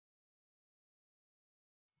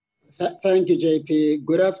Thank you, JP.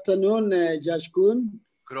 Good afternoon, Judge Koen.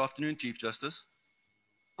 Good afternoon, Chief Justice.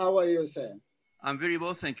 How are you, sir? I'm very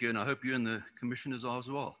well, thank you, and I hope you and the commissioners are as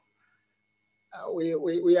well.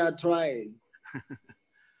 We are trying.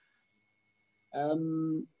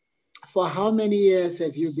 For how many years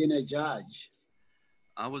have you been a judge?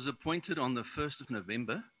 I was appointed on the 1st of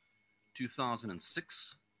November,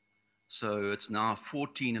 2006, so it's now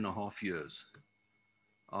 14 and a half years.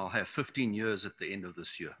 I'll have 15 years at the end of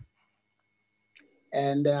this year.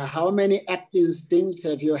 And how many acting stints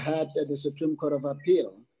have you had at the Supreme Court of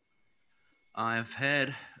Appeal? I've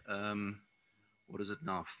had, what is it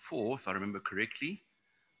now, 4, if I remember correctly.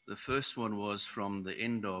 The first one was from the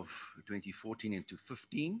end of 2014 into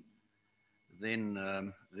 15.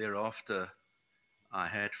 Then thereafter, I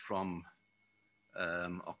had from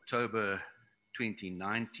October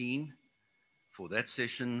 2019 for that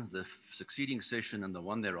session, the succeeding session, and the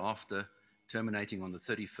one thereafter, terminating on the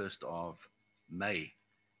 31st of May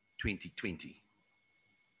 2020.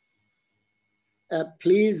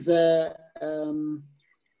 Please, as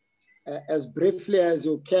briefly as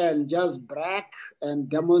you can, just brag and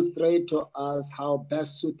demonstrate to us how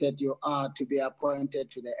best suited you are to be appointed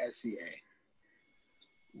to the SCA.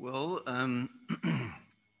 Well,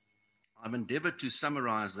 I've endeavored to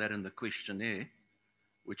summarize that in the questionnaire,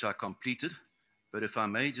 which I completed, but if I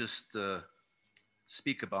may just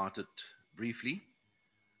speak about it briefly.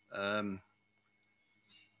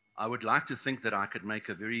 I would like to think that I could make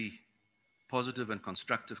a very positive and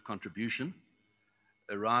constructive contribution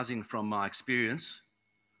arising from my experience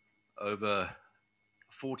over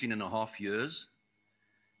 14 and a half years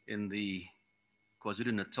in the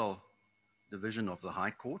KwaZulu-Natal division of the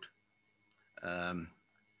High Court.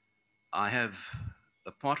 I have,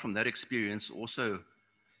 apart from that experience, also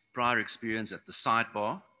prior experience at the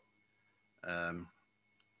sidebar.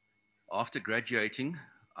 After graduating,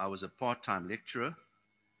 I was a part-time lecturer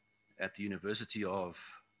at the University of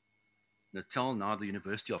Natal, now the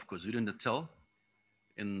University of KwaZulu-Natal,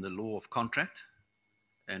 in the law of contract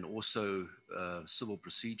and also civil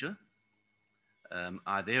procedure.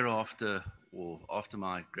 I thereafter, or after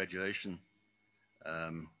my graduation,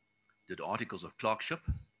 did articles of clerkship.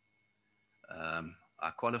 I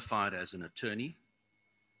qualified as an attorney,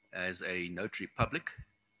 as a notary public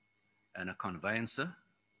and a conveyancer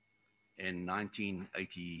in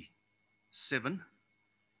 1987,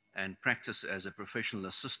 and practiced as a professional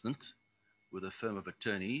assistant with a firm of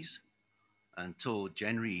attorneys until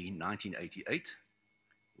January 1988,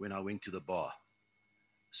 when I went to the bar.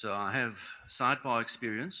 So I have sidebar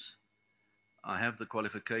experience. I have the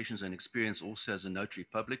qualifications and experience also as a notary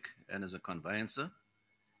public and as a conveyancer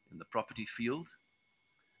in the property field.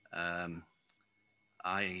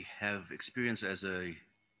 I have experience as a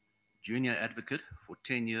junior advocate for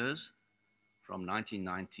 10 years, from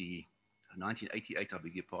 1988, I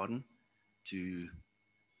beg your pardon, to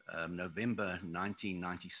November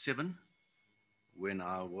 1997, when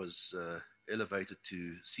I was elevated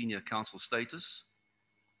to senior counsel status.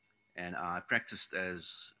 And I practiced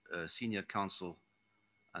as a senior counsel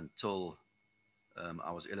until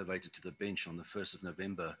I was elevated to the bench on the 1st of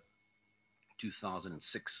November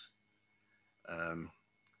 2006.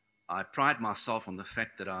 I pride myself on the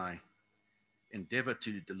fact that I endeavor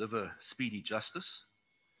to deliver speedy justice.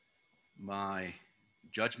 My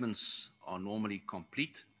judgments are normally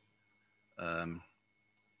complete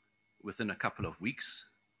within a couple of weeks.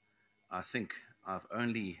 I think I've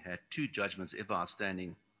only had 2 judgments ever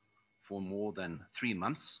outstanding for more than 3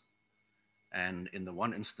 months. And in the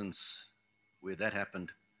one instance where that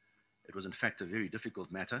happened, it was in fact a very difficult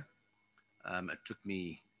matter. It took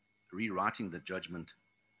me rewriting the judgment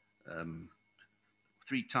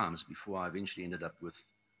 3 times before I eventually ended up with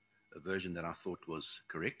a version that I thought was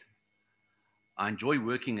correct. I enjoy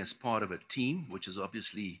working as part of a team, which is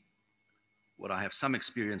obviously what I have some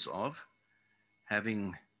experience of,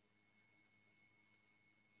 having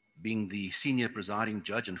being the senior presiding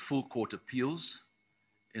judge in full court appeals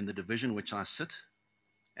in the division which I sit,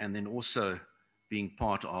 and then also being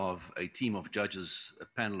part of a team of judges, a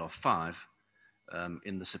panel of 5,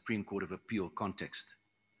 in the Supreme Court of Appeal context.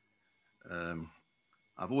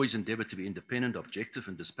 I've always endeavored to be independent, objective,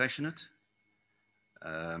 and dispassionate.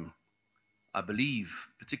 I believe,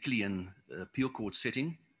 particularly in the appeal court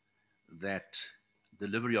setting, that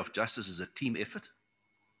delivery of justice is a team effort.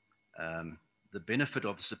 The benefit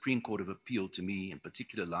of the Supreme Court of Appeal, to me in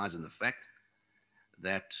particular, lies in the fact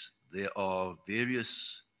that there are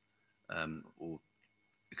various or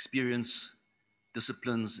experience,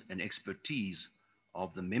 disciplines, and expertise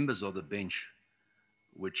of the members of the bench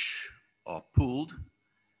which are pooled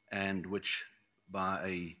and which, by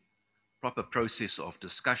a proper process of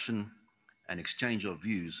discussion and exchange of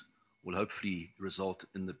views will hopefully result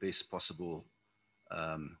in the best possible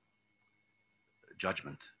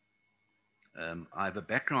judgment. I have a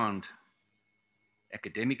background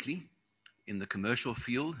academically in the commercial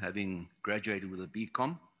field, having graduated with a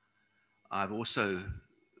BCom. I've also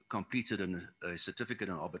completed a certificate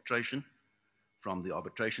in arbitration from the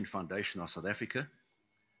Arbitration Foundation of South Africa.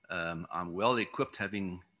 I'm well equipped,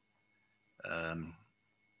 having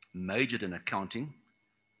majored in accounting,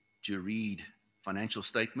 to read financial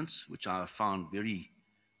statements, which I have found very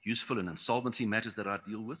useful in insolvency matters that I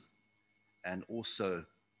deal with, and also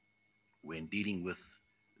when dealing with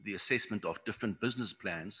the assessment of different business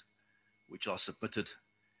plans, which are submitted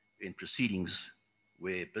in proceedings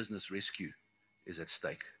where business rescue is at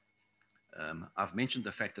stake. I've mentioned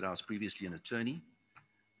the fact that I was previously an attorney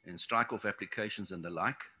in strike-off applications and the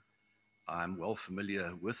like. I'm well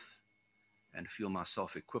familiar with and feel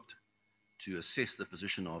myself equipped to assess the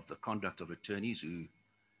position of the conduct of attorneys who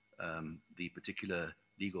the particular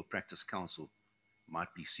legal practice council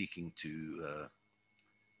might be seeking to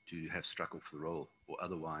have struck off the roll or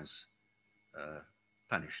otherwise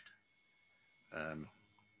punished.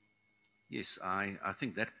 Yes, I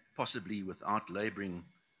think that possibly, without laboring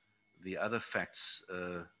the other facts,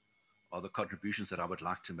 are the contributions that I would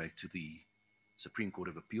like to make to the Supreme Court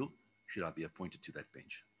of Appeal, should I be appointed to that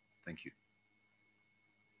bench. Thank you.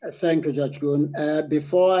 Thank you, Judge Koen.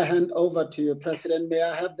 Before I hand over to you, President, may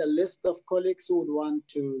I have the list of colleagues who would want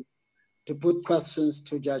to put questions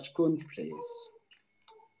to Judge Koen, please?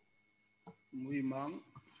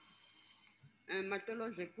 Matolo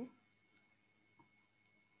Jeku.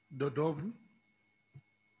 Dodovu.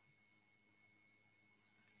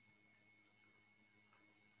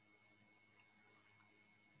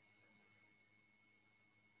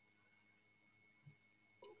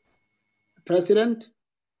 President?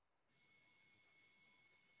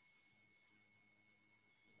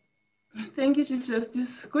 Thank you, Chief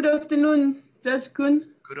Justice. Good afternoon, Judge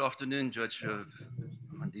Koen. Good afternoon, Judge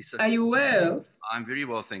Mandisa. Are you well? I'm very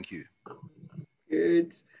well, thank you.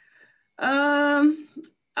 Good. I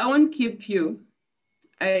won't keep you.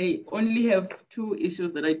 I only have two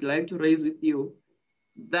issues that I'd like to raise with you.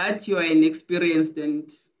 That you are an experienced and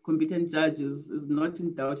competent judge is not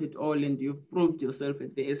in doubt at all, and you've proved yourself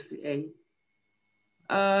at the SCA.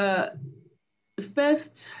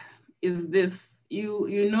 First is this: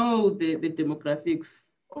 you know the demographics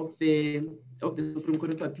of the Supreme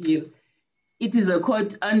Court of Appeal. It is a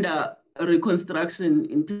court under reconstruction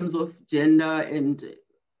in terms of gender and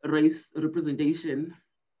race representation.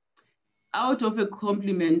 Out of a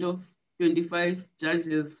complement of 25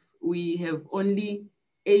 judges, we have only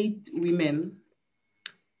 8 women.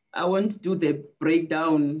 I won't do the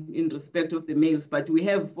breakdown in respect of the males, but we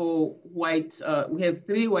have 3 white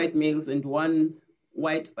males and 1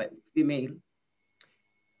 white female.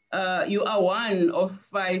 You are one of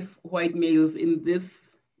 5 white males in this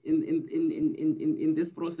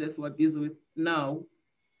this process we're busy with now,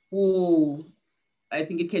 who I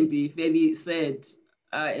think it can be fairly said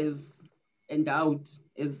as endowed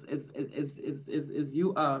as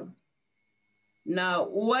you are. Now,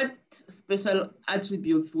 what special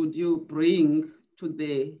attributes would you bring to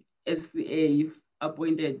the SCA if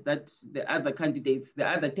appointed that the other 10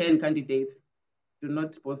 candidates do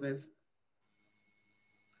not possess?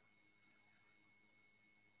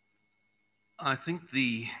 I think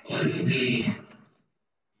the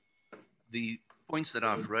points that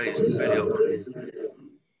I've raised earlier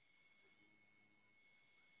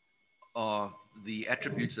are the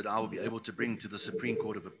attributes that I will be able to bring to the Supreme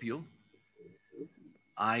Court of Appeal.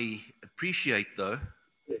 I appreciate, though,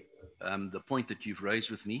 the point that you've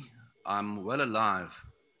raised with me. I'm well alive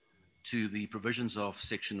to the provisions of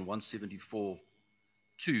Section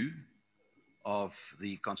 174(2) of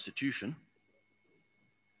the Constitution,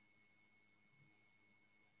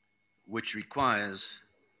 which requires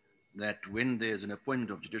that when there's an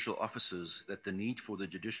appointment of judicial officers, that the need for the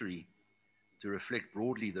judiciary to reflect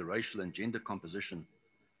broadly the racial and gender composition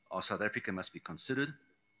of South Africa must be considered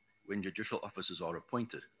when judicial officers are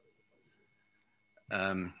appointed.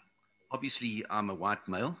 Obviously, I'm a white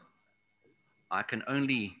male. I can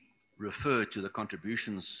only refer to the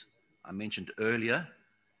contributions I mentioned earlier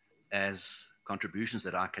as contributions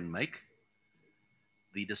that I can make.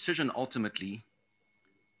 The decision ultimately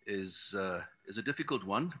is a difficult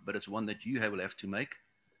one, but it's one that you will have to make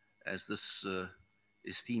as this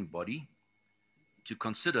esteemed body to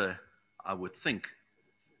consider, I would think,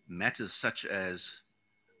 matters such as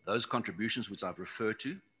those contributions which I've referred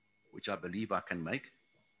to, which I believe I can make,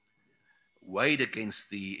 weighed against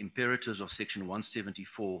the imperatives of Section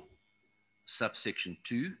 174, subsection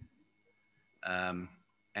 2,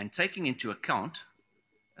 And taking into account,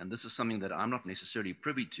 and this is something that I'm not necessarily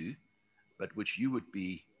privy to, but which you would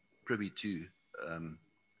be privy to,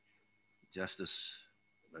 Justice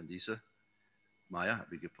Mandisa, Maya, I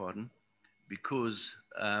beg your pardon, because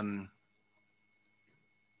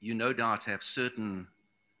you no doubt have certain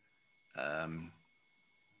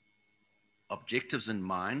objectives in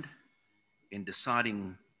mind in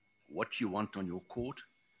deciding what you want on your court,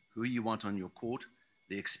 who you want on your court,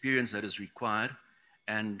 the experience that is required,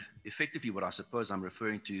 and effectively what I suppose I'm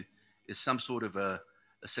referring to is some sort of a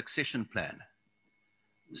succession plan.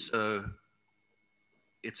 So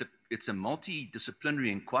it's a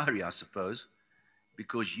multidisciplinary inquiry, I suppose,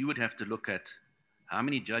 because you would have to look at how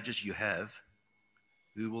many judges you have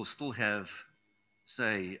who will still have,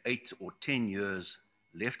 say, 8 or 10 years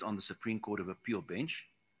left on the Supreme Court of Appeal bench,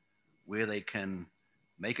 where they can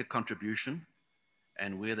make a contribution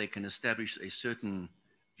and where they can establish a certain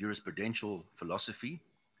jurisprudential philosophy.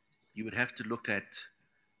 You would have to look at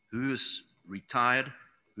who is retired,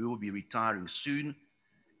 who will be retiring soon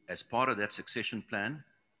as part of that succession plan,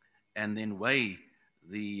 and then weigh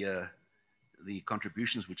the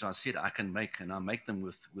contributions which I said I can make, and I make them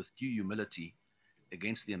with due humility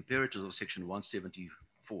against the imperatives of Section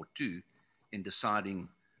 174(2) in deciding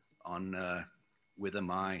on whether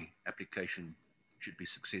my application should be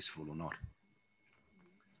successful or not.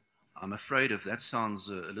 I'm afraid if that sounds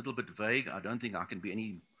a little bit vague, I don't think I can be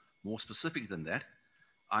any more specific than that.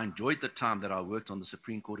 I enjoyed the time that I worked on the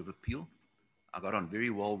Supreme Court of Appeal. I got on very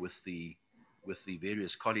well with the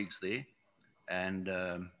various colleagues there, and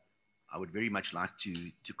I would very much like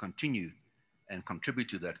to continue and contribute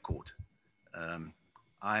to that court.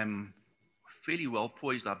 I'm fairly well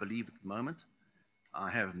poised, I believe, at the moment. I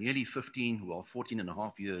have nearly 14 and a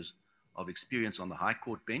half years of experience on the High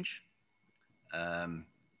Court bench.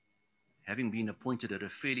 Having been appointed at a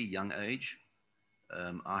fairly young age,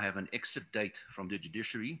 I have an exit date from the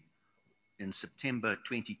judiciary in September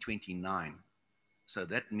 2029. So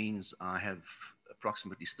that means I have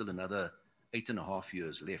approximately still another 8.5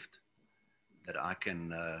 years left that I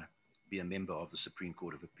can be a member of the Supreme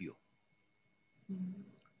Court of Appeal.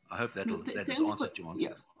 I hope that has answered your answer.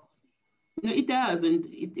 Yeah. No, it does, and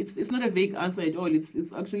it's not a vague answer at all.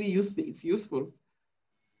 It's actually useful. It's useful.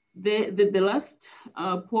 The last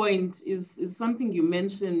point is something you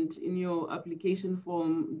mentioned in your application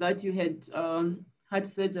form, that you had heart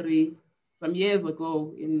surgery some years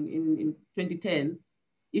ago in 2010.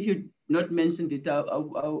 If you'd not mentioned it, I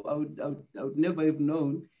would never have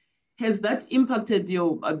known. Has that impacted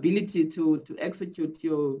your ability to execute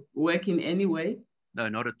your work in any way? No,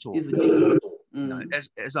 not at all. No,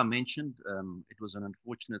 as I mentioned, it was an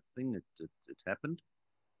unfortunate thing. It happened.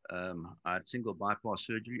 I had single bypass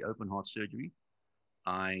surgery, open heart surgery.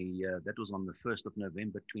 That was on the 1st of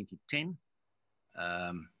November 2010.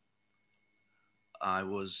 I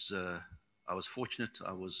was fortunate.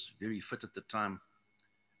 I was very fit at the time,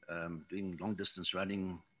 doing long distance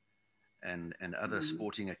running and other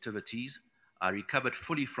sporting activities. I recovered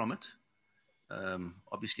fully from it.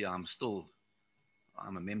 Obviously, I'm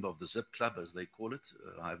a member of the Zip Club, as they call it.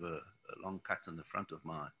 I have a long cut in the front of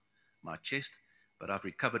my chest, but I've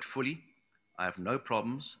recovered fully. I have no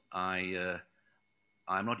problems. I'm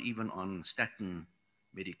not even on statin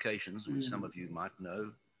medications, which some of you might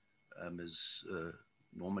know is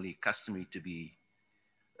normally customary to be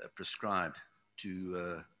prescribed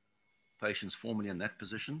to patients formerly in that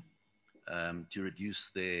position to reduce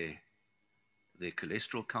their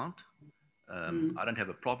cholesterol count. I don't have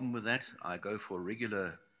a problem with that. I go for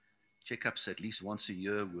regular checkups at least once a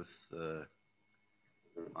year with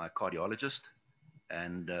my cardiologist,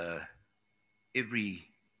 and every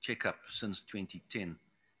checkup since 2010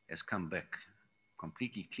 has come back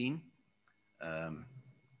completely clean.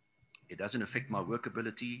 It doesn't affect my work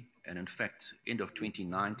ability, and in fact, end of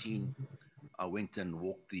 2019, I went and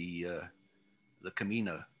walked the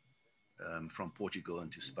Camino from Portugal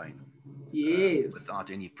into Spain. Yes. Without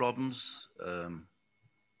any problems.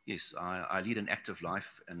 Yes, I lead an active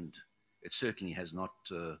life, and it certainly has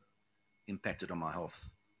not impacted on my health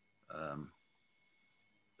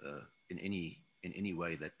in any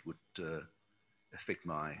way that would affect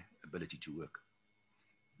my ability to work.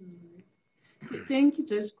 Thank you,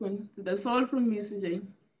 Judge Koen. That's all from me, CJ.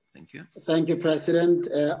 Thank you. Thank you, President.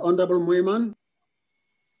 Honorable Muiman.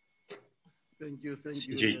 Thank you.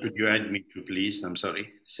 CJ, could you add me to, please? I'm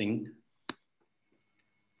sorry, Singh.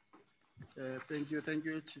 Thank you,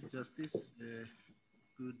 Chief Justice.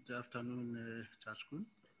 Good afternoon, Judge Koen.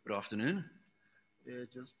 Good afternoon.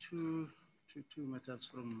 Just two matters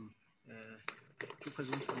from two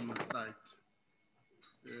questions from my side.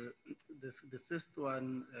 The first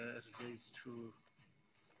one relates to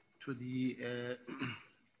the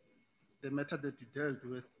the matter that you dealt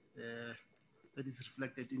with that is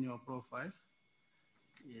reflected in your profile,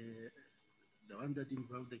 the one that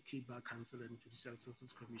involved the Key Bar Council and Judicial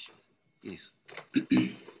Services Commission. Yes.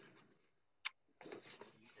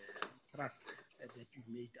 Trust that you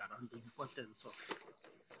made around the importance of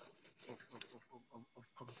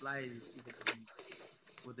compliance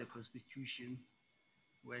with the Constitution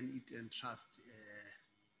when it entrusts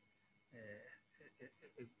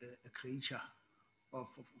a creature of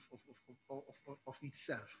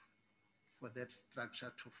itself for that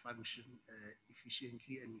structure to function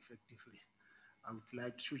efficiently and effectively. I would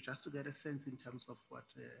like to just to get a sense in terms of what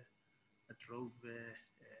drove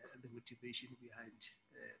the motivation behind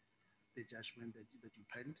the judgment that you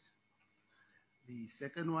penned. The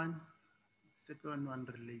second one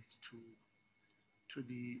relates to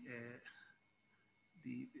the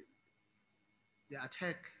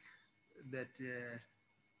attack that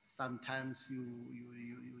sometimes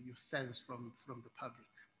you sense from the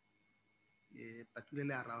public,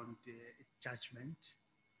 particularly around judgment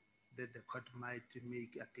that the court might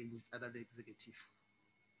make against either the executive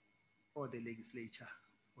or the legislature,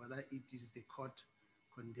 whether it is the court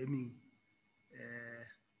condemning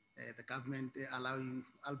the government allowing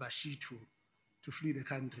al-Bashir to flee the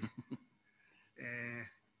country.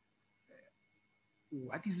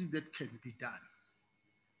 What is it that can be done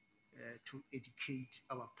to educate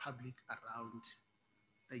our public around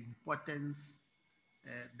the importance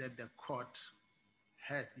that the court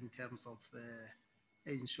has in terms of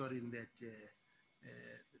ensuring that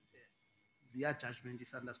their judgment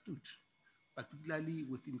is understood, particularly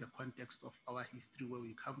within the context of our history, where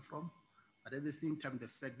we come from, but at the same time, the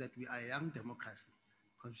fact that we are a young democracy.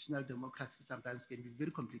 Constitutional democracy sometimes can be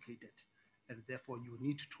very complicated, and therefore you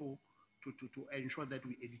need to ensure that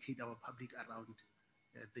we educate our public around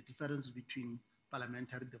the difference between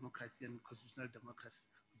parliamentary democracy and constitutional democracy,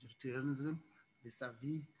 majoritarianism,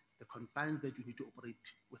 vis-a-vis the confines that you need to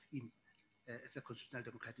operate within as a constitutional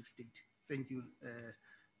democratic state. Thank you,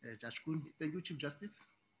 Judge Koen. Thank you, Chief Justice.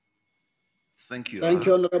 Thank you. Thank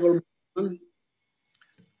you, Honorable.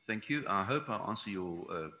 Thank you. I hope I answer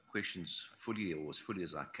your questions fully, or as fully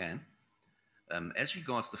as I can. As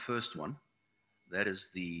regards the first one, that is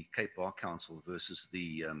the Cape Bar Council versus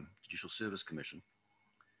the Judicial Service Commission.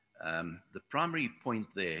 The primary point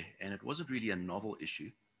there, and it wasn't really a novel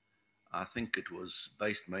issue, I think it was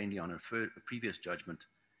based mainly on a previous judgment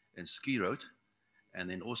in Ski Road, and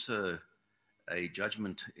then also a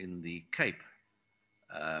judgment in the Cape.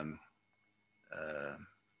 I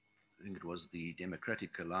think it was the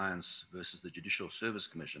Democratic Alliance versus the Judicial Service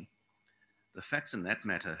Commission. The facts in that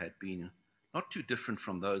matter had been not too different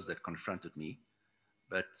from those that confronted me,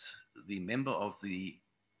 but the member of the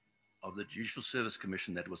Judicial Service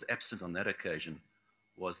Commission that was absent on that occasion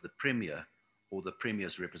was the Premier or the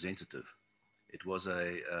Premier's representative. It was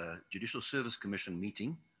a Judicial Service Commission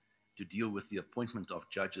meeting to deal with the appointment of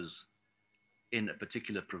judges in a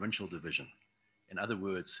particular provincial division. In other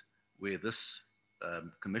words, where this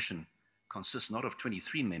commission consists not of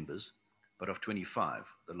 23 members, but of 25,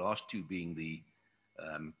 the last two being the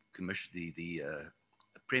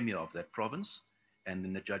Premier of that province and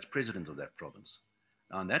then the Judge President of that province.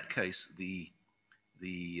 Now, in that case, the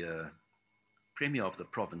Premier of the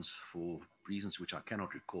province, for reasons which I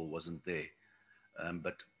cannot recall, wasn't there.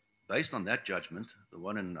 But based on that judgment, the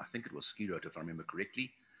one in, I think it was Ski Road, if I remember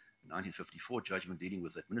correctly, 1954 judgment dealing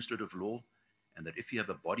with administrative law, and that if you have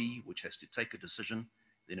a body which has to take a decision,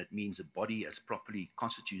 then it means a body as properly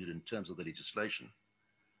constituted in terms of the legislation.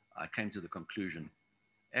 I came to the conclusion,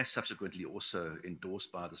 as subsequently also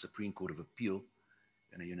endorsed by the Supreme Court of Appeal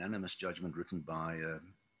in a unanimous judgment written by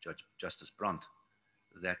Justice Brandt,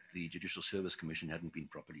 that the Judicial Service Commission hadn't been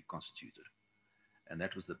properly constituted. And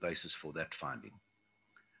that was the basis for that finding.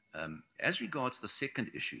 As regards the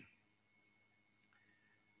second issue,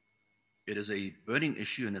 it is a burning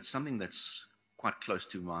issue, and it's something that's quite close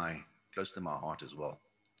to my heart as well.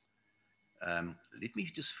 Let me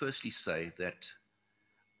just firstly say that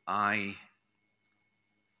I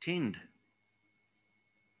tend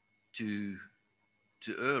to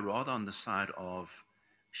err rather on the side of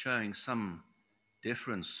showing some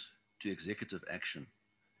deference to executive action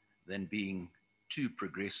than being too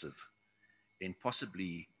progressive in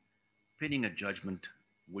possibly penning a judgment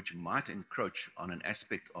which might encroach on an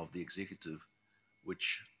aspect of the executive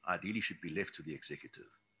which ideally should be left to the executive,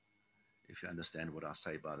 if you understand what I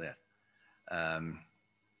say by that.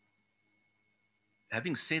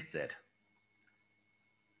 Having said that,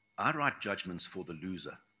 I write judgments for the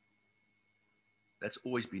loser. That's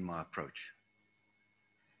always been my approach.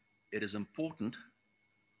 it is important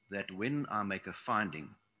that when I make a finding,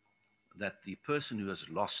 that the person who has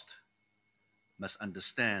lost must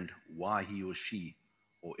understand why he or she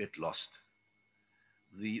or it lost.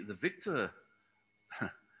 The victor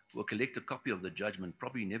will collect a copy of the judgment,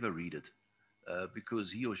 probably never read it,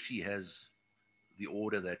 because he or she has the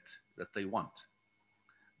order that they want.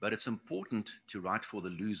 But it's important to write for the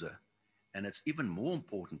loser, and it's even more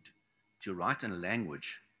important to write in a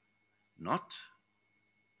language not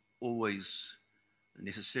always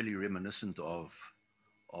necessarily reminiscent of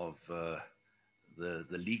the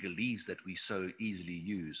legalese that we so easily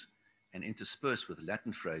use and intersperse with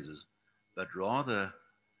Latin phrases, but rather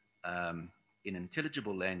in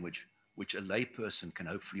intelligible language which a layperson can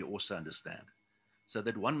hopefully also understand. So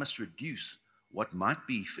that one must reduce what might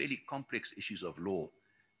be fairly complex issues of law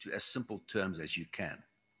to as simple terms as you can.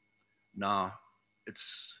 Now,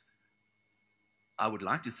 I would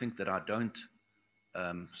like to think that I don't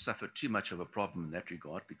suffer too much of a problem in that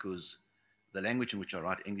regard, because the language in which I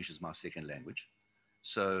write English is my second language.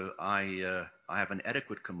 So I have an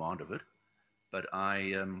adequate command of it, but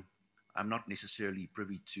I'm not necessarily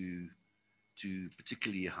privy to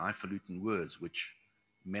particularly highfalutin words which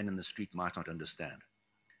men in the street might not understand.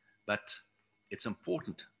 But it's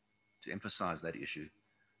important to emphasize that issue,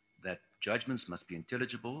 that judgments must be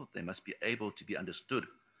intelligible, they must be able to be understood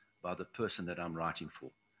by the person that I'm writing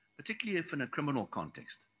for, particularly if in a criminal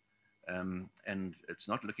context. And it's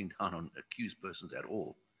not looking down on accused persons at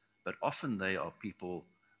all, but often they are people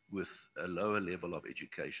with a lower level of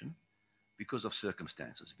education because of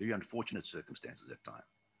circumstances, very unfortunate circumstances at times.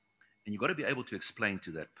 And you've got to be able to explain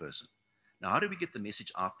to that person. Now, how do we get the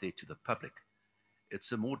message out there to the public?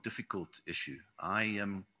 It's a more difficult issue.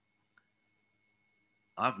 I've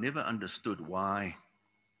never understood why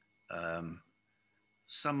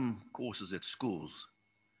some courses at schools,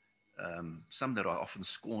 some that are often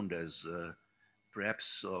scorned as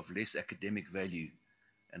perhaps of less academic value,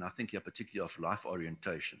 and I think here particularly of life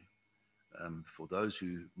orientation, for those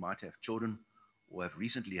who might have children or have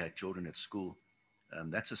recently had children at school,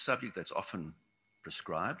 that's a subject that's often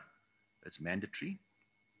prescribed. It's mandatory.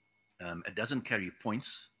 It doesn't carry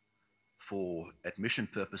points for admission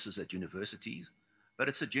purposes at universities, but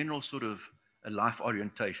it's a general sort of a life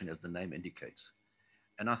orientation, as the name indicates.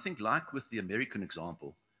 And I think, like with the American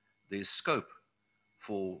example, there's scope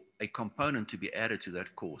for a component to be added to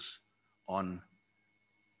that course on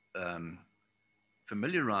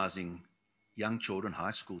familiarizing young children,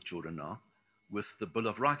 high school children now, with the Bill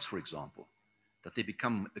of Rights, for example, that they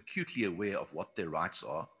become acutely aware of what their rights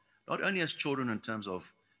are, not only as children in terms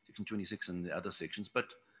of Section 26 and the other sections, but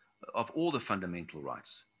of all the fundamental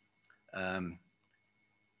rights.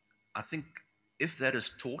 I think if that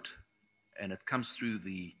is taught and it comes through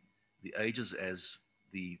the ages as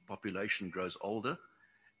the population grows older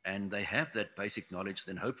and they have that basic knowledge,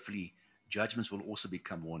 then hopefully judgments will also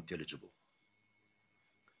become more intelligible.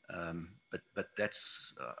 But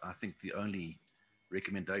that's, I think, the only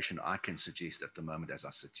recommendation I can suggest at the moment as I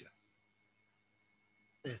sit here.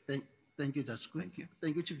 Thank you, Judge Koen. Thank you.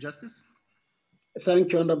 Thank you, Chief Justice.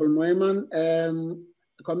 Thank you, Honorable Moeman.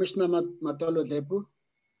 Commissioner Matolo Lepu.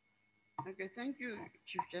 Okay, thank you,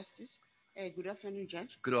 Chief Justice. Good afternoon,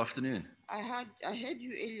 Judge. Good afternoon. I heard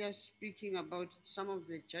you earlier speaking about some of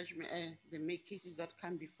the judgment, the cases that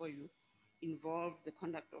come before you involve the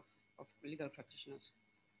conduct of legal practitioners.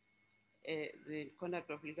 The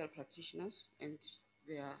conduct of legal practitioners and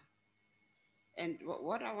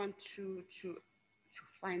what I want to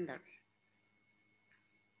find out,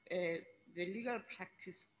 the Legal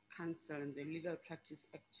Practice Council and the Legal Practice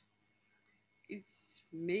Act, its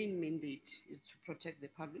main mandate is to protect the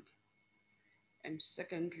public, and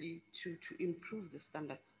secondly, to improve the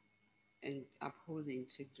standards and uphold the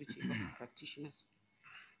integrity of practitioners.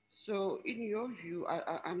 So, in your view,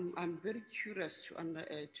 I'm very curious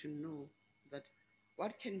to know that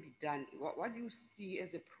what can be done. What do you see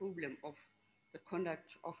as a problem of the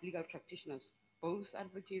conduct of legal practitioners, both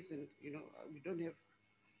advocates and we don't have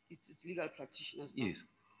it's legal practitioners now. Yes.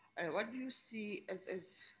 What do you see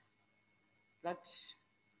as that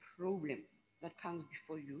problem that comes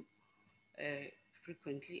before you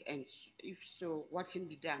frequently, and if so, what can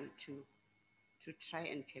be done to try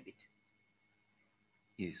and curb it?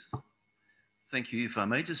 Yes. Thank you. If I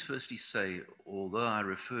may just firstly say, although I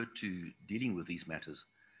refer to dealing with these matters,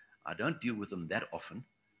 I don't deal with them that often.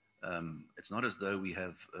 It's not as though we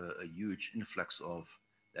have a huge influx of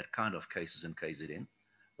that kind of cases in KZN,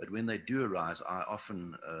 but when they do arise, I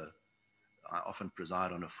often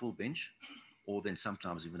preside on a full bench, or then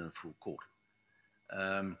sometimes even in a full court.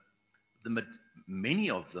 Many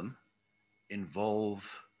of them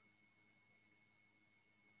involve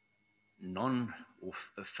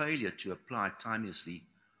a failure to apply timeously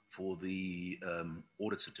for the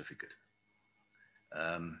audit certificate.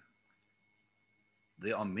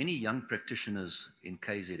 There are many young practitioners in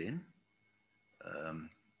KZN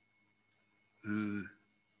who,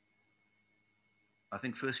 I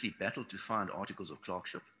think, firstly battle to find articles of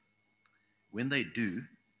clerkship. When they do,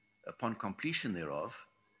 upon completion thereof,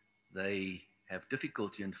 they have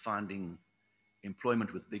difficulty in finding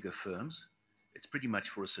employment with bigger firms. It's pretty much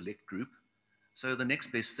for a select group. So the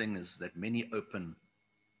next best thing is that many open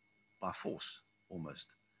by force, almost,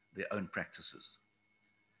 their own practices.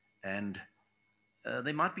 And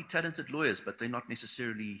they might be talented lawyers, but they're not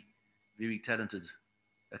necessarily very talented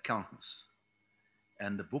accountants.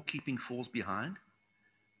 And the bookkeeping falls behind,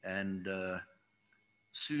 and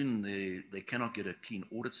soon they cannot get a clean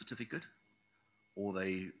audit certificate, or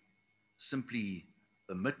they simply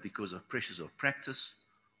omit because of pressures of practice,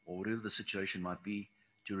 or whatever the situation might be,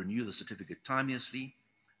 to renew the certificate timeously.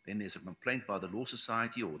 Then there's a complaint by the Law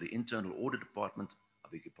Society or the Internal Audit Department, I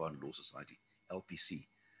beg your pardon, Law Society, LPC.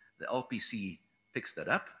 The LPC picks that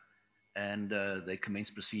up, and they commence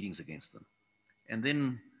proceedings against them. And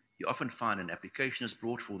then you often find an application is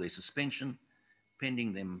brought for their suspension,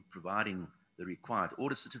 pending them providing the required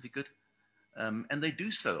audit certificate. And they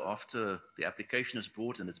do so after the application is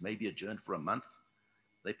brought and it's maybe adjourned for a month.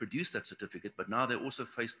 They produce that certificate, but now they also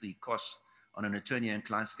face the costs on an attorney and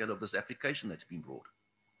client scale of this application that's been brought.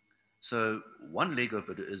 So one leg of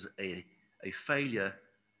it is a failure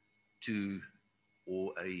to,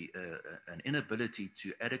 or an inability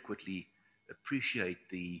to adequately appreciate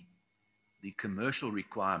the commercial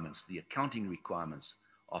requirements, the accounting requirements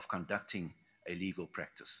of conducting a legal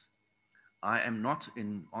practice. I am not,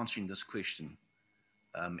 in answering this question,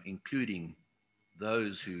 including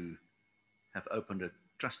those who have opened a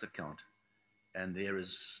trust account, and there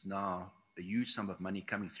is now a huge sum of money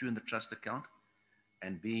coming through in the trust account,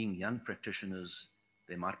 and being young practitioners,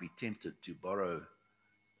 they might be tempted to borrow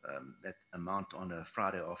that amount on a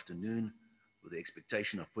Friday afternoon with the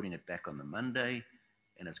expectation of putting it back on the Monday,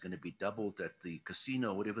 and it's going to be doubled at the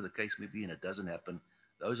casino, or whatever the case may be, and it doesn't happen.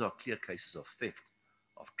 Those are clear cases of theft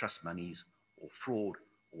of trust monies or fraud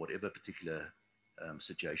or whatever particular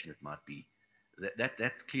situation it might be.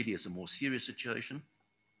 That clearly is a more serious situation.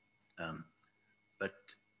 But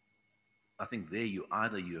I think there you're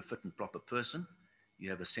a fit and proper person, you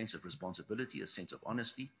have a sense of responsibility, a sense of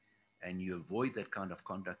honesty, and you avoid that kind of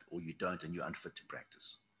conduct, or you don't and you're unfit to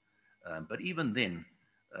practice. But even then,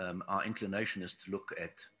 our inclination is to look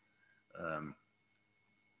at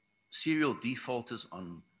serial defaulters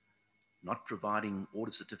on not providing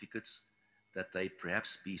audit certificates, that they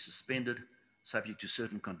perhaps be suspended subject to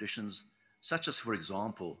certain conditions, such as, for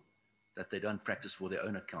example, that they don't practice for their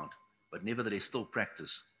own account, but nevertheless still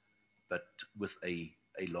practice, but with a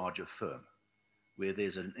larger firm, where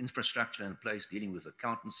there's an infrastructure in place dealing with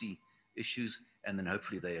accountancy issues, and then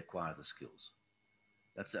hopefully they acquire the skills.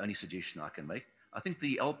 That's the only suggestion I can make. I think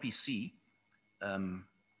the LPC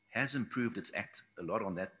has improved its act a lot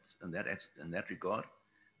in that regard.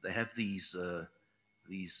 They have these or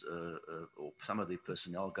some of their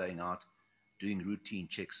personnel going out, doing routine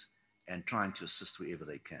checks and trying to assist wherever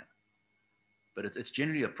they can. But it's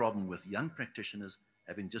generally a problem with young practitioners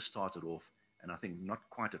having just started off, and I think not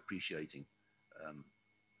quite appreciating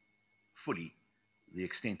fully the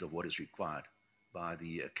extent of what is required by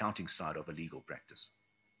the accounting side of a legal practice.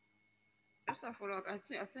 Just a follow-up. I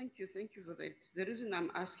thank you for that. The reason I'm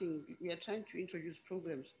asking, we are trying to introduce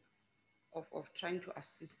programs of trying to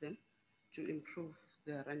assist them to improve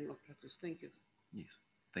the running of practice. Thank you. Yes,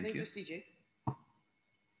 thank you. Thank you, CJ.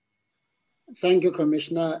 Thank you,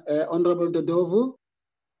 Commissioner. Honorable Dodovu.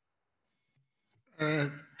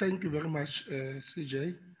 Thank you very much,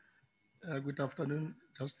 CJ. Good afternoon,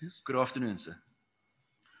 Justice. Good afternoon, sir.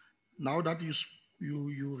 Now that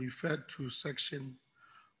you referred to Section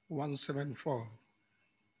 174,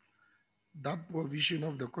 that provision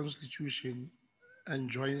of the Constitution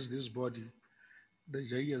enjoins this body, the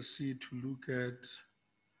JSC, to look at,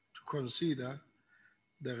 to consider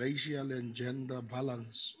the racial and gender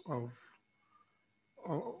balance of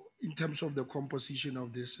in terms of the composition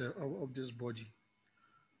of this body.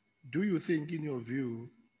 Do you think, in your view,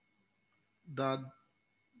 that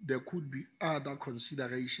there could be other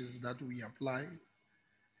considerations that we apply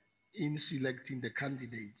in selecting the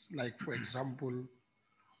candidates, like, for example,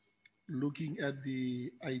 looking at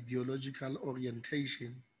the ideological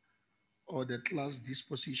orientation or the class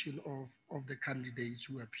disposition of the candidates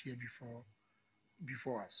who appear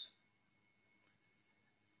before us?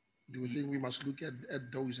 Do you think we must look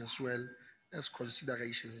at those as well as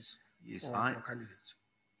considerations for candidates?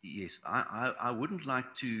 Yes, I wouldn't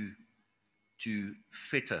like to to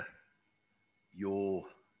fetter your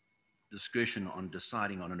discretion on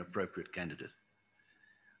deciding on an appropriate candidate.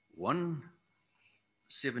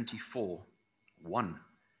 174(1),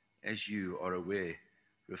 as you are aware,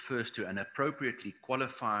 refers to an appropriately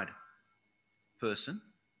qualified person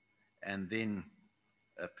and then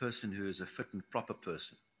a person who is a fit and proper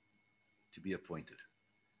person to be appointed.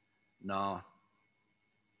 Now,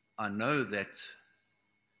 I know that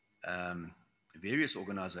various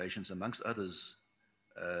organizations, amongst others,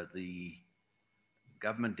 the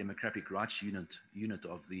Government Democratic Rights Unit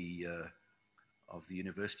of the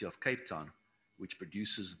University of Cape Town, which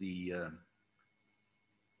produces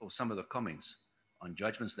some of the comments on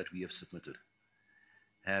judgments that we have submitted,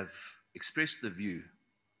 have expressed the view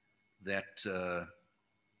that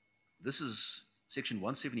this is section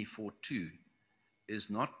 174(2) is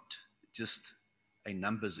not just a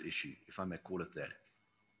numbers issue, if I may call it that,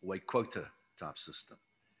 or a quota type system.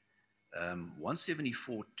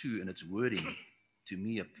 174(2) in its wording to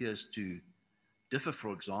me appears to differ,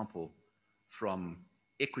 for example, from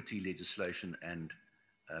equity legislation and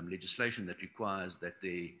legislation that requires that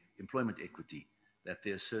the employment equity, that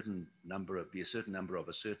there be a certain number of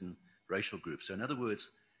a certain racial group. So in other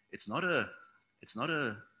words, it's not a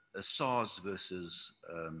SARS versus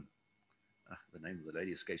the name of the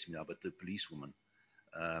lady escapes me now, but the policewoman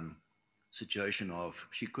situation of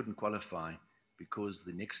she couldn't qualify because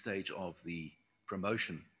the next stage of the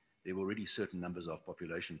promotion there were already certain numbers of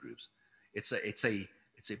population groups. It's a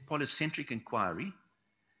polycentric inquiry.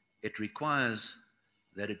 It requires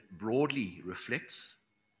that it broadly reflects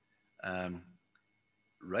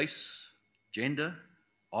race, gender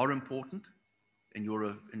are important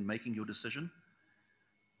in making your decision,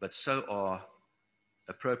 but so are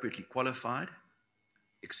appropriately qualified,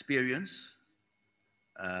 experience,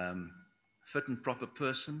 fit and proper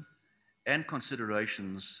person, and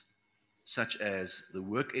considerations such as the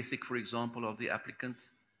work ethic, for example, of the applicant,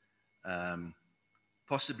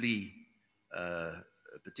 possibly a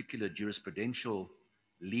particular jurisprudential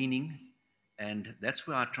leaning, and that's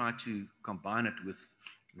where I try to combine it with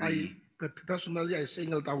personally, I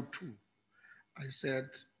singled out two. I said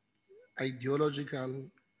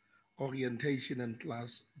ideological orientation and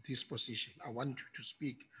class disposition. I want you to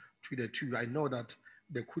speak to the two. I know that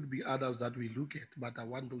there could be others that we look at, but I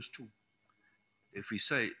want those two.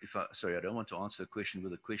 Sorry, I don't want to answer a question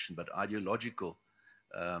with a question, but ideological,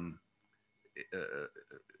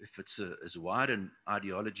 if it's as wide an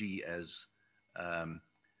ideology as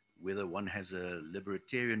whether one has a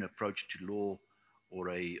libertarian approach to law or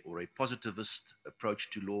a positivist approach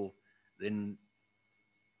to law, then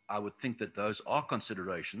I would think that those are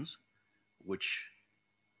considerations which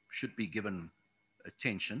should be given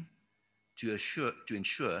attention to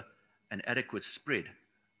ensure an adequate spread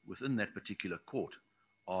within that particular court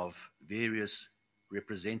of various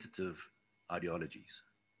representative ideologies.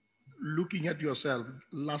 Looking at yourself,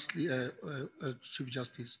 lastly, Chief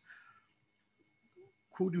Justice,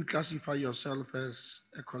 could you classify yourself as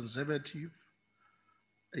a conservative,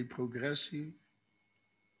 a progressive,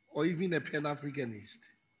 or even a Pan-Africanist?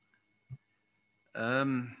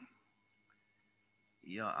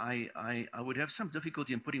 Yeah, I would have some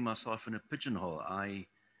difficulty in putting myself in a pigeonhole.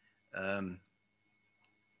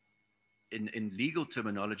 In legal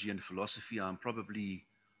terminology and philosophy, I'm probably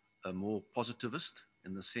a more positivist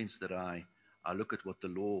in the sense that I look at what the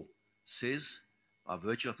law says. By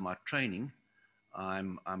virtue of my training,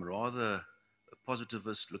 I'm rather a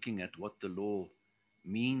positivist looking at what the law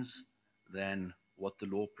means than what the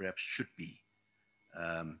law perhaps should be.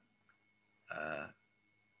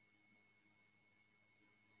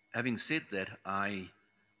 Having said that, I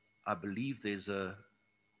believe there's a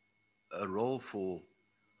role for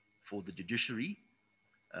the judiciary.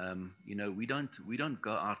 We don't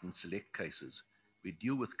go out and select cases. We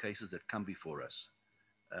deal with cases that come before us.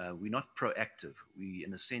 We're not proactive. We,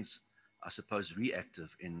 in a sense, I suppose,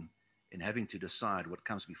 reactive in having to decide what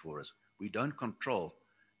comes before us. We don't control,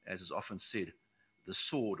 as is often said, the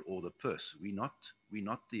sword or the purse. We're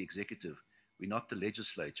not the executive. We're not the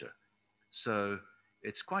legislature. So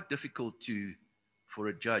it's quite difficult for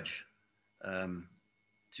a judge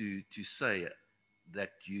to say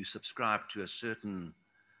that you subscribe to a certain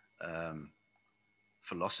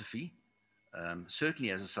philosophy.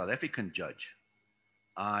 Certainly, as a South African judge,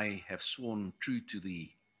 I have sworn true to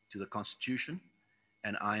the Constitution,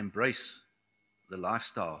 and I embrace the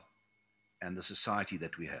lifestyle and the society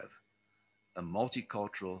that we have, a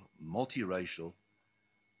multicultural, multiracial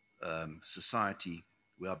society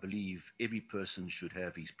where I believe every person should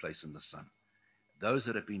have his place in the sun. Those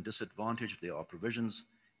that have been disadvantaged, there are provisions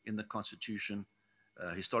in the Constitution,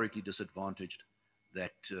 historically disadvantaged,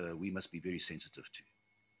 that we must be very sensitive to.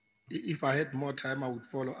 If I had more time, I would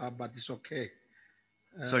follow up, but it's okay.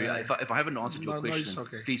 Sorry, if I haven't answered your question, it's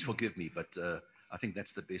okay. Please forgive me, but I think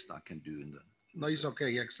that's the best I can do in the... No, it's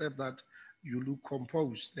okay, except that you look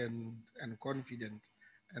composed and confident,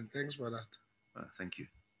 and thanks for that. Thank you.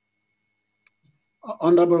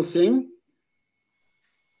 Honorable Singh.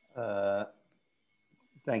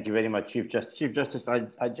 Thank you very much, Chief Justice. Chief Justice,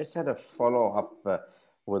 I just had a follow-up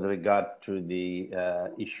with regard to the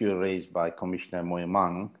issue raised by Commissioner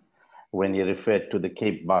Moimang when he referred to the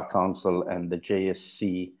Cape Bar Council and the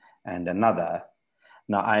JSC and another.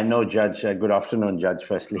 Now, I know, Judge, good afternoon, Judge,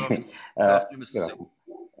 firstly. Good afternoon, Mr. Singh.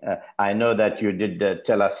 I know that you did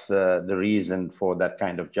tell us the reason for that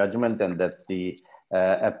kind of judgment and that the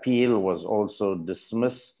appeal was also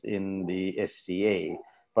dismissed in the SCA.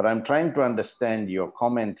 But I'm trying to understand your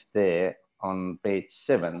comment there on page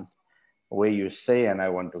 7, where you say, and I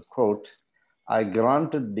want to quote, "I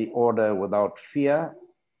granted the order without fear,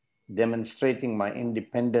 demonstrating my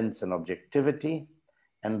independence and objectivity,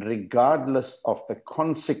 and regardless of the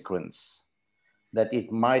consequence that it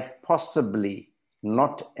might possibly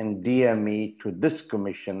not endear me to this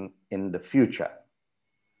commission in the future."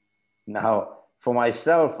 Now, for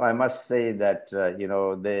myself, I must say that, you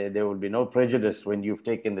know, there will be no prejudice when you've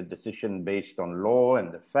taken a decision based on law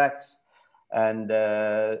and the facts. And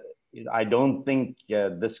I don't think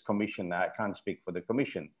this commission, I can't speak for the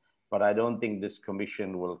commission, but I don't think this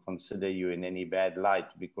commission will consider you in any bad light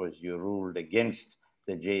because you ruled against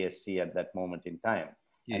the JSC at that moment in time.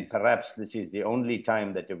 Yes. And perhaps this is the only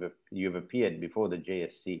time that you've appeared before the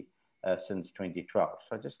JSC since 2012.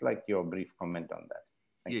 So I'd just like your brief comment on that.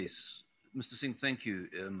 Thank you. Mr. Singh, thank you.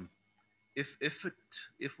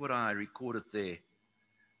 If what I recorded there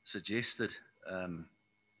suggested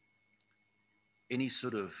any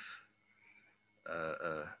sort of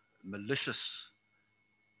malicious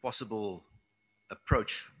possible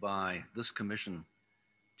approach by this commission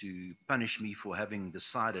to punish me for having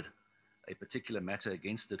decided a particular matter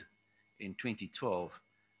against it in 2012,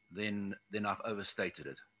 then I've overstated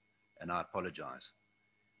it, and I apologize.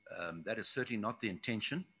 That is certainly not the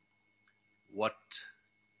intention. What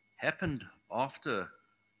happened after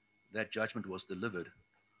that judgment was delivered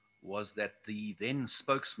was that the then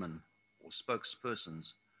spokesman or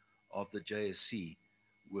spokespersons of the JSC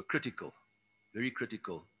were critical, very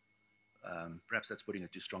critical. Perhaps that's putting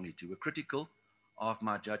it too strongly too. Were critical of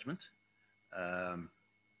my judgment.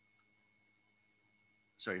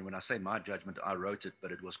 Sorry, when I say my judgment, I wrote it,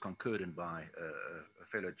 but it was concurred in by a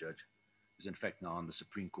fellow judge who's in fact now on the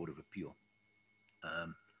Supreme Court of Appeal.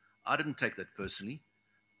 I didn't take that personally.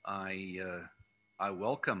 I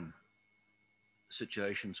welcome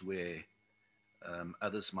situations where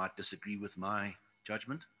others might disagree with my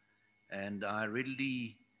judgment, and I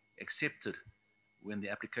readily accepted when the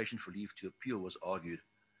application for leave to appeal was argued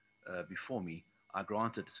before me. I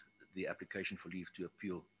granted the application for leave to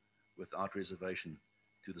appeal without reservation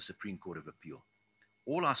to the Supreme Court of Appeal.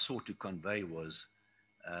 All I sought to convey was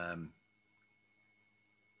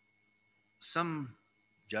some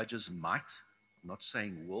judges might, I'm not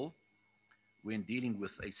saying will, when dealing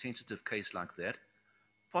with a sensitive case like that,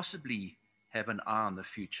 possibly have an eye on the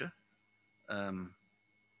future.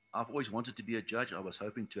 I've always wanted to be a judge. I was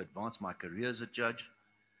hoping to advance my career as a judge.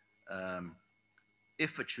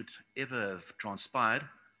 If it should ever have transpired,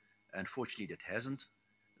 unfortunately it hasn't,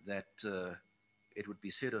 that it would be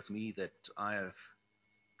said of me that I have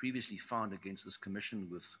previously found against this commission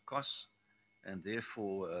with costs, and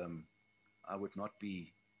therefore I would not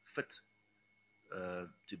be fit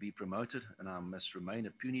to be promoted, and I must remain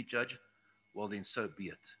a puny judge. Well, then so be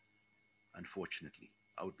it. Unfortunately,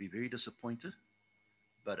 I would be very disappointed,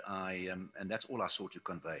 but and that's all I sought to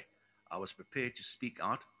convey. I was prepared to speak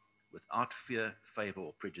out without fear, favor,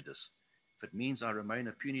 or prejudice. If it means I remain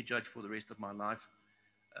a puny judge for the rest of my life,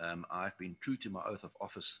 I've been true to my oath of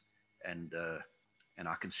office, and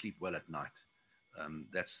I can sleep well at night.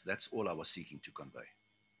 That's all I was seeking to convey.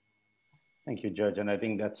 Thank you, Judge, and I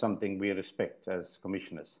think that's something we respect as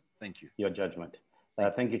commissioners. Thank you. Your judgment.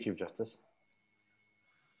 Thank you, Chief Justice.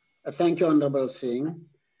 Thank you, Honorable Singh.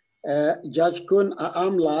 Judge Koen,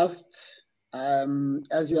 I'm last.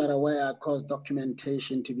 As you are aware, I caused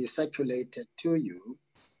documentation to be circulated to you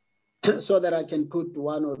so that I can put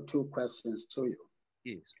one or two questions to you.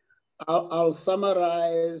 Yes. I'll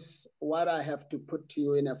summarize what I have to put to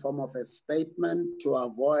you in a form of a statement to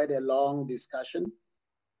avoid a long discussion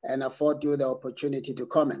and afford you the opportunity to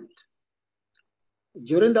comment.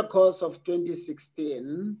 During the course of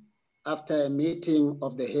 2016, after a meeting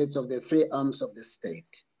of the heads of the three arms of the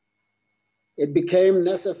state, it became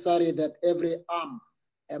necessary that every arm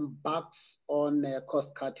embarks on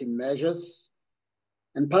cost-cutting measures.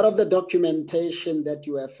 And part of the documentation that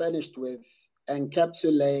you are furnished with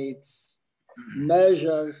encapsulates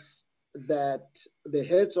measures that the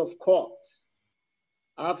heads of courts,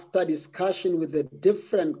 after discussion with the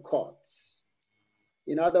different courts,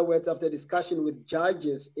 in other words, after discussion with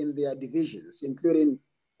judges in their divisions, including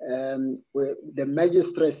the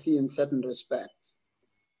magistracy in certain respects,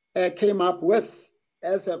 came up with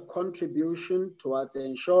as a contribution towards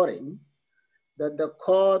ensuring that the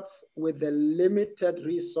courts with the limited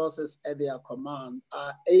resources at their command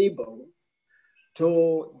are able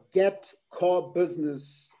to get core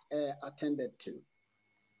business attended to.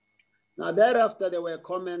 Now, thereafter, there were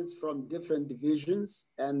comments from different divisions,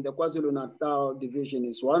 and the KwaZulu-Natal division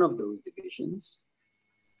is one of those divisions.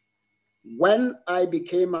 When I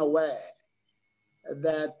became aware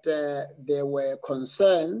that there were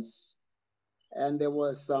concerns and there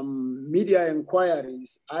was some media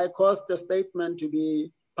inquiries, I caused a statement to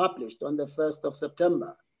be published on the 1st of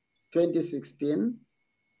September, 2016,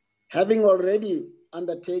 having already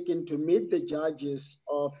undertaken to meet the judges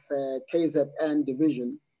of KZN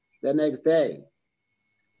division the next day.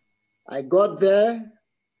 I got there.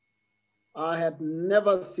 I had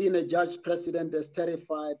never seen a judge president as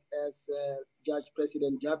terrified as Judge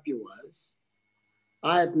President Japie was.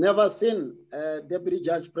 I had never seen Deputy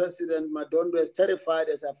Judge President Madondo as terrified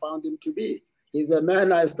as I found him to be. He's a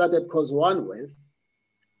man I started Cause One with.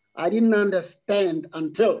 I didn't understand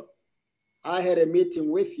until I had a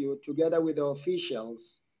meeting with you together with the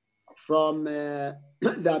officials from the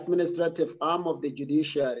administrative arm of the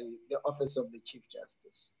judiciary, the Office of the Chief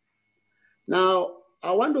Justice. Now,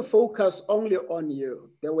 I want to focus only on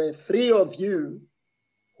you. There were three of you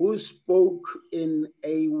who spoke in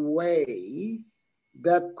a way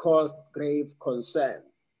that caused grave concern.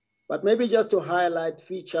 But maybe just to highlight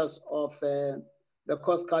features of the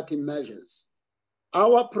cost-cutting measures.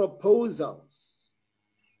 Our proposals,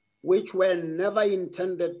 which were never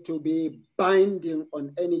intended to be binding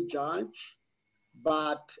on any judge,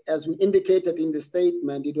 but as we indicated in the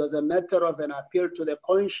statement, it was a matter of an appeal to the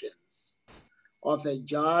conscience of a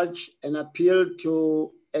judge, an appeal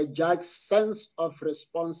to a judge's sense of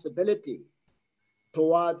responsibility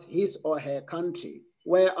towards his or her country,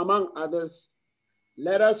 where, among others,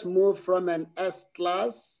 let us move from an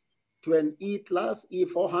S-Class to an E-Class,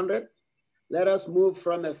 E400. Let us move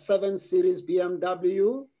from a 7 Series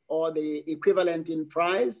BMW or the equivalent in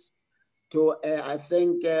price to, I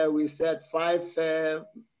think we said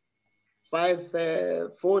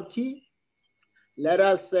 540. Let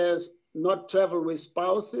us not travel with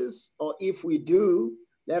spouses, or if we do,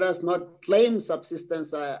 let us not claim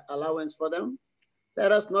subsistence allowance for them.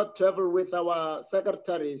 Let us not travel with our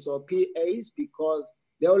secretaries or PAs because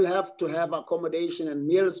they will have to have accommodation and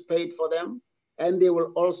meals paid for them. And they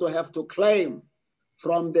will also have to claim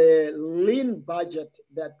from the lean budget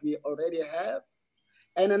that we already have.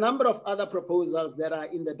 And a number of other proposals that are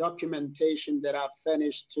in the documentation that are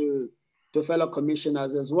furnished to fellow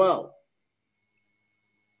commissioners as well.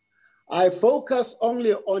 I focus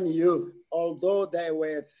only on you, although there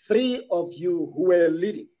were three of you who were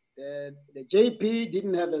leading. The JP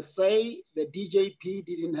didn't have a say, the DJP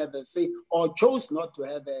didn't have a say, or chose not to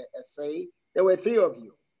have a say. There were three of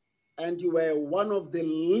you, and you were one of the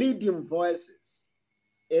leading voices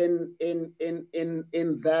in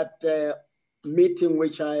that meeting,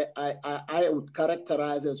 which I would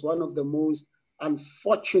characterize as one of the most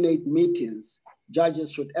unfortunate meetings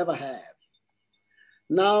judges should ever have.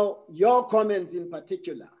 Now, your comments in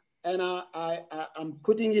particular, and I'm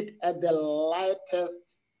putting it at the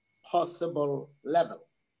lightest possible level,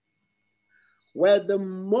 were the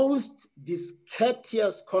most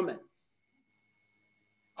discourteous comments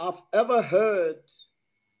I've ever heard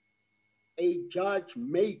a judge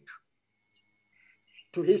make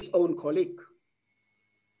to his own colleague.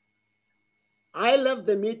 I left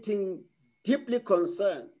the meeting deeply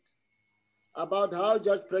concerned about how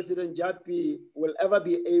Judge President Japie will ever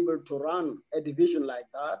be able to run a division like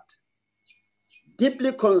that.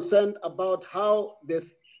 Deeply concerned about how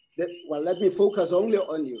well, let me focus only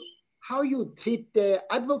on you. How you treat the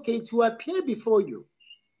advocates who appear before you.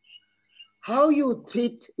 How you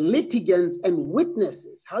treat litigants and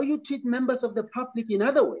witnesses. How you treat members of the public in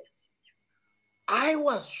other ways. I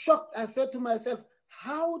was shocked. I said to myself,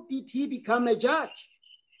 how did he become a judge?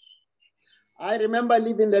 I remember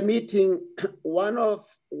leaving the meeting,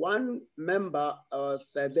 one member of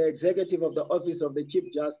the executive of the Office of the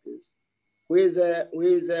Chief Justice, who is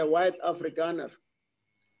a white Afrikaner,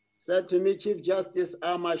 said to me, Chief Justice,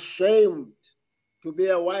 I'm ashamed to be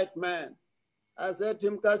a white man. I said to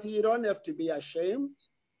him, Kasi, you don't have to be ashamed.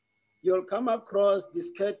 you'll come across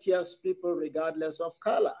discourteous people regardless of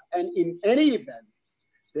color. And in any event,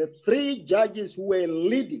 the three judges who were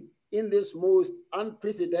leading in this most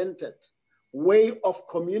unprecedented way of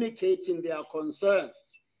communicating their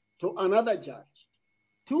concerns to another judge,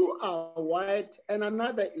 two are white and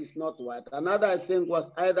another is not white. Another, I think,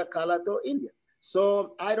 was either colored or Indian.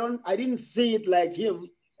 So I didn't see it like him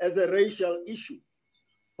as a racial issue.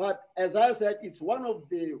 But as I said, it's one of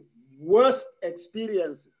the worst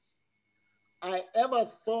experiences I ever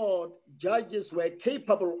thought judges were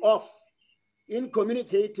capable of in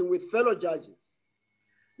communicating with fellow judges.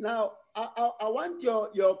 Now, I want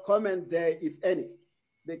your comment there, if any,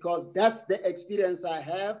 because that's the experience I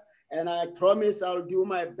have, and I promise I'll do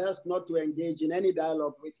my best not to engage in any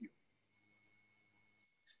dialogue with you.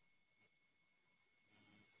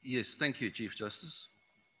 Yes, thank you, Chief Justice.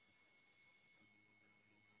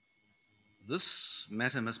 This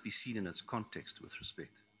matter must be seen in its context with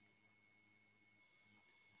respect.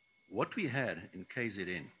 What we had in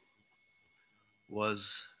KZN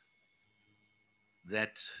was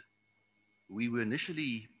that we were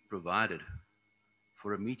initially provided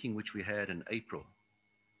for a meeting which we had in April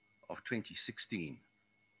of 2016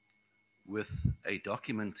 with a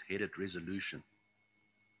document headed resolution.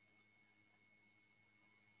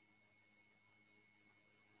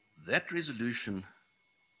 That resolution,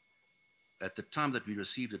 at the time that we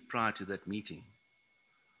received it prior to that meeting,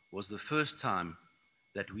 was the first time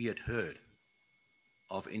that we had heard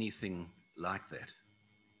of anything like that.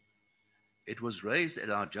 It was raised at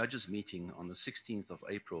our judges' meeting on the 16th of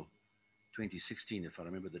April 2016, if I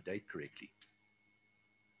remember the date correctly.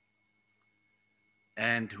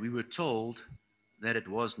 And we were told that it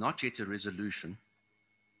was not yet a resolution,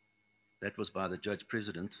 that was by the judge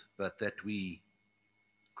president, but that we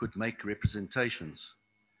could make representations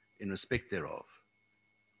in respect thereof.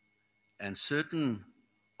 And certain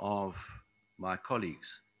of my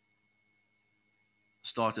colleagues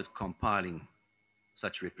started compiling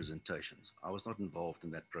such representations. I was not involved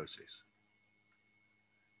in that process.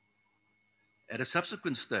 At a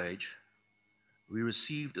subsequent stage, we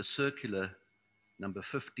received a circular number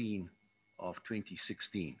 15 of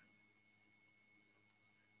 2016.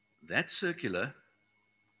 That circular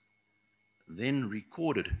then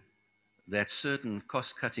recorded that certain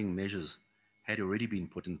cost-cutting measures had already been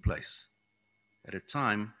put in place at a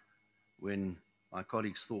time when my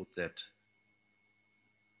colleagues thought that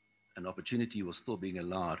an opportunity was still being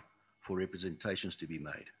allowed for representations to be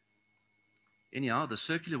made. Anyhow, the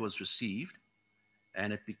circular was received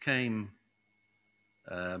and it became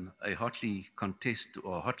a hotly contested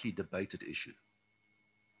or hotly debated issue.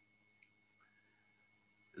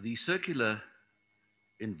 The circular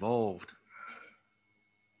involved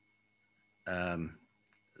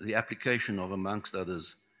the application of, amongst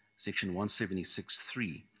others, section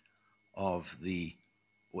 176.3 of the,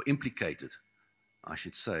 or implicated, I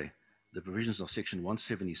should say, the provisions of section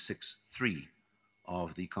 176.3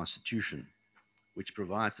 of the Constitution, which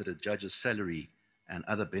provides that a judge's salary and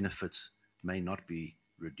other benefits may not be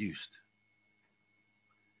reduced.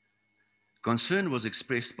 Concern was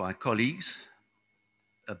expressed by colleagues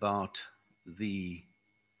about the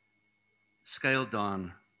scaled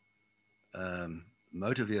down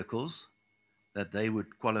motor vehicles that they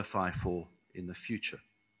would qualify for in the future.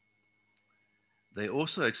 They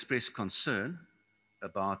also expressed concern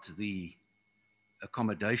about the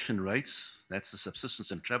accommodation rates, that's the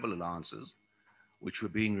subsistence and travel allowances, which were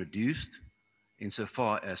being reduced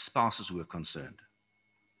insofar as spouses were concerned.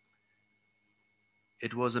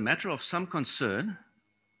 It was a matter of some concern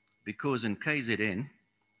because in KZN,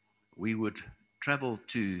 we would travel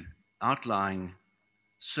to outlying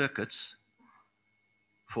circuits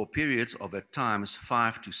for periods of at times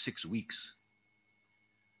 5 to 6 weeks.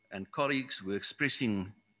 And colleagues were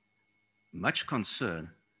expressing much concern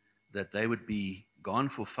that they would be gone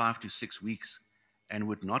for 5 to 6 weeks and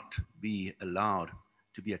would not be allowed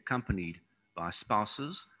to be accompanied by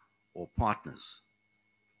spouses or partners.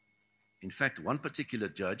 In fact, one particular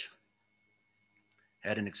judge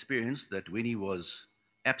had an experience that when he was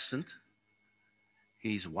absent,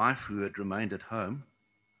 his wife, who had remained at home,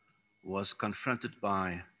 was confronted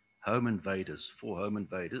by home invaders, 4 home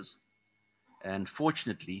invaders, and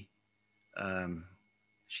fortunately,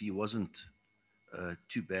 she wasn't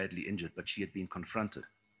too badly injured, but she had been confronted.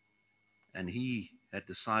 And he had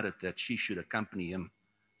decided that she should accompany him,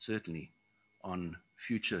 certainly, on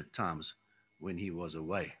future times when he was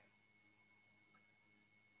away.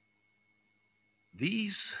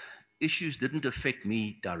 These issues didn't affect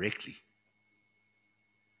me directly.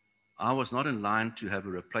 I was not in line to have a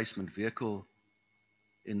replacement vehicle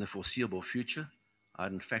in the foreseeable future. I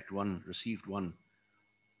had in fact received one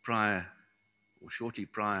prior or shortly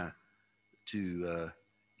prior to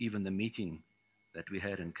even the meeting that we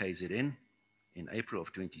had in KZN in April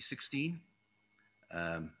of 2016.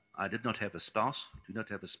 I did not have a spouse, do not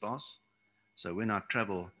have a spouse. So when I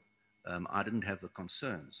travel, I didn't have the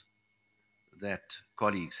concerns that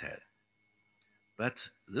colleagues had. But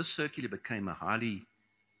this circular became a highly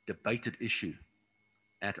debated issue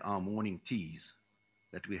at our morning teas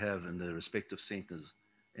that we have in the respective centers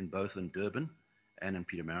in both in Durban and in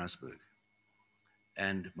Pietermaritzburg.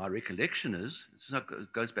 And my recollection is,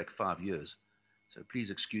 it goes back 5 years, so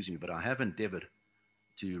please excuse me, but I have endeavored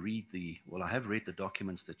to read I have read the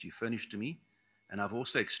documents that you furnished to me, and I've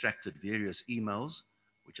also extracted various emails,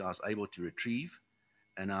 which I was able to retrieve,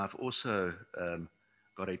 and I've also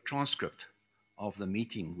got a transcript of the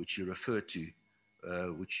meeting which you referred to,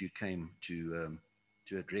 which you came to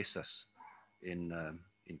address us in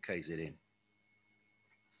KZN.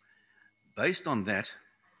 Based on that,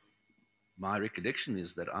 my recollection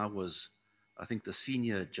is that I was, I think, the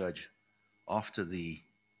senior judge after the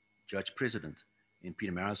judge president in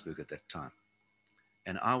Pietermaritzburg at that time.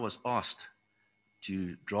 And I was asked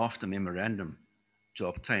to draft a memorandum to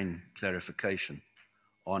obtain clarification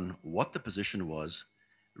on what the position was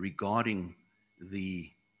regarding the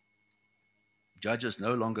judges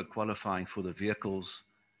no longer qualifying for the vehicles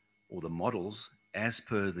or the models as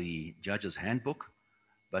per the judge's handbook,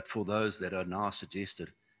 but for those that are now suggested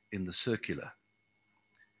in the circular.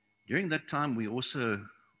 During that time, I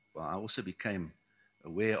also became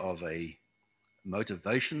aware of a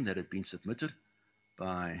motivation that had been submitted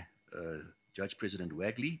by Judge President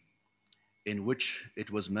Wagley, in which it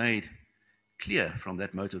was made clear from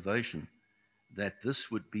that motivation that this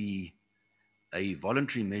would be a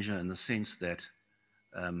voluntary measure in the sense that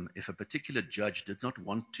if a particular judge did not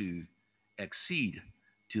want to accede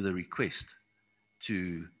to the request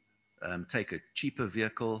to take a cheaper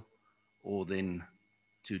vehicle, or then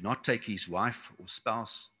to not take his wife or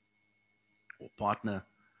spouse or partner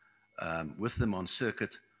with them on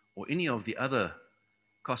circuit, or any of the other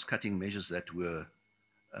cost-cutting measures that were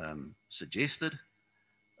suggested,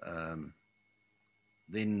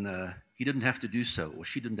 then he didn't have to do so, or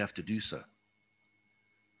she didn't have to do so.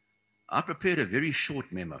 I prepared a very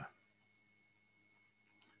short memo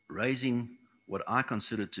raising what I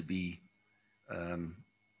considered to be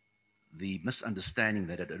the misunderstanding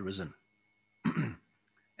that had arisen.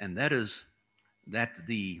 And that is that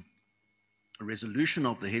the resolution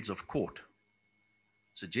of the heads of court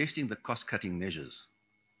suggesting the cost-cutting measures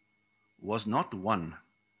was not one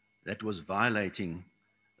that was violating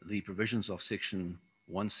the provisions of section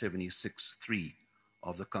 176(3)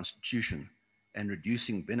 of the Constitution and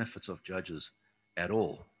reducing benefits of judges at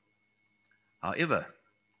all. However,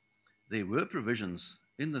 there were provisions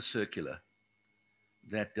in the circular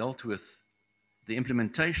that dealt with the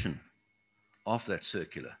implementation of that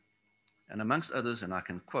circular. And amongst others, and I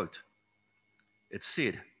can quote, it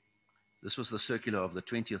said, this was the circular of the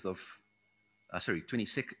 27th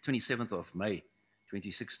of May,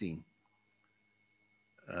 2016.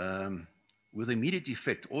 With immediate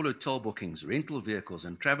effect, all hotel bookings, rental vehicles,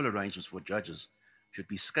 and travel arrangements for judges should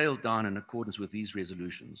be scaled down in accordance with these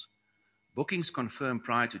resolutions. Bookings confirmed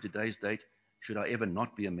prior to today's date should, however,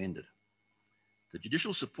 not be amended. The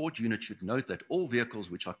Judicial Support Unit should note that all vehicles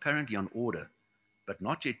which are currently on order but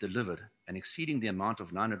not yet delivered and exceeding the amount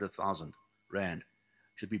of 900,000 Rand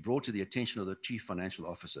should be brought to the attention of the Chief Financial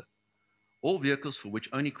Officer. All vehicles for which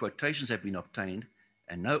only quotations have been obtained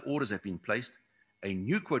and no orders have been placed, a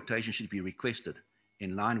new quotation should be requested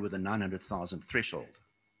in line with the 900,000 threshold.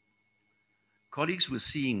 Colleagues were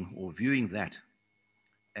seeing or viewing that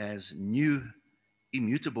as new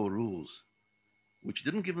immutable rules, which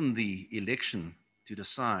didn't give them the election to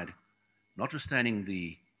decide, notwithstanding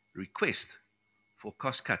the request for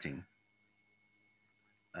cost cutting,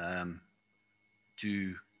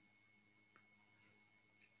 to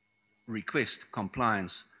request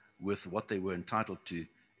compliance with what they were entitled to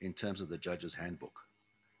in terms of the judge's handbook.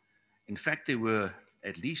 In fact, there were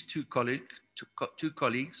at least two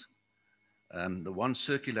colleagues. The one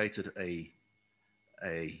circulated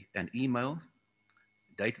an email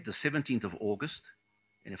dated the 17th of August.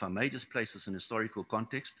 And if I may just place this in historical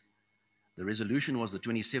context, the resolution was the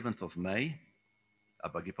 27th of May. I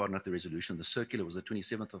beg your pardon, not the resolution. The circular was the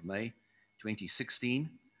 27th of May, 2016.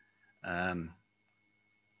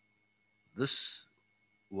 This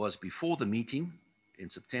was before the meeting in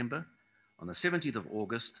September. On the 17th of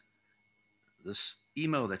August, this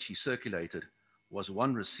email that she circulated was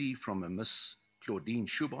one received from a Miss Claudine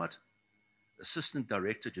Schubart, Assistant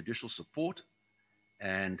Director, Judicial Support,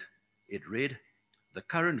 and it read, the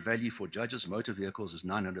current value for judges' motor vehicles is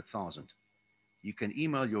 900,000. you can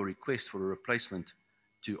email your request for a replacement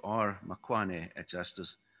to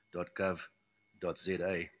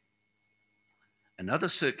rmakwane@justice.gov.za. Another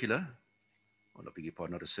circular, well, I beg your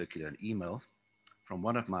pardon, not a circular, an email from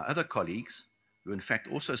one of my other colleagues, who in fact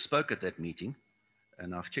also spoke at that meeting,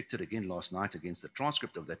 and I've checked it again last night against the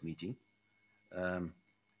transcript of that meeting.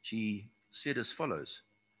 She said as follows: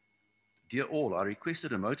 "Dear all, I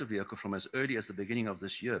requested a motor vehicle from as early as the beginning of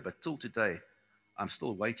this year, but till today, I'm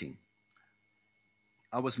still waiting.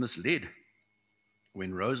 I was misled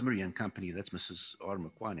when Rosemary and company," that's Mrs. R.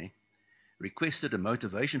 Makwane, "requested a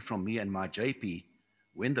motivation from me and my JP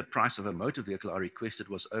when the price of a motor vehicle I requested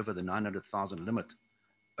was over the 900,000 limit,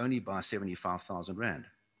 only by 75,000 Rand.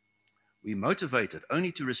 We motivated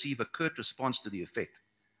only to receive a curt response to the effect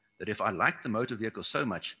that if I liked the motor vehicle so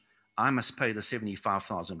much, I must pay the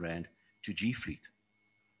 75,000 Rand to G Fleet.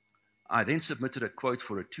 I then submitted a quote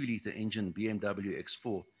for a 2-litre engine BMW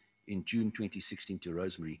X4 in June 2016 to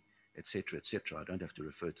Rosemary, etc., etc. I don't have to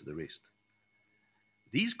refer to the rest.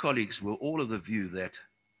 These colleagues were all of the view that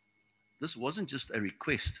this wasn't just a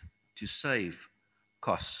request to save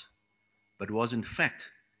costs, but was in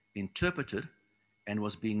fact interpreted and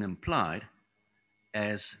was being implied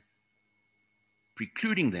as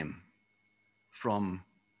precluding them from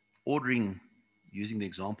ordering, using the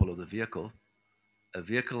example of the vehicle, a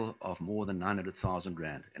vehicle of more than 900,000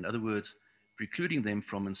 Rand. In other words, precluding them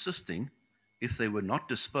from insisting, if they were not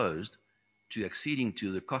disposed to acceding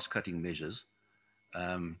to the cost-cutting measures,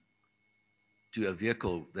 to a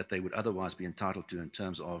vehicle that they would otherwise be entitled to in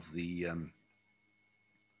terms of the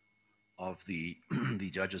the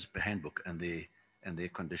judge's handbook and their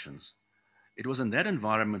conditions. It was in that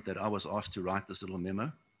environment that I was asked to write this little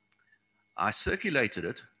memo. I circulated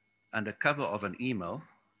it under cover of an email,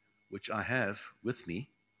 which I have with me.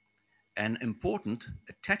 And important,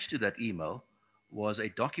 attached to that email was a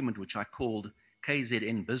document which I called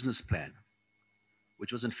KZN Business Plan,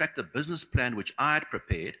 which was in fact a business plan which I had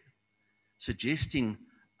prepared, suggesting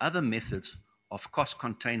other methods of cost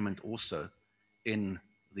containment also in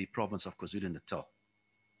the province of KwaZulu-Natal.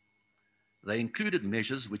 They included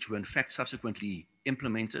measures which were in fact subsequently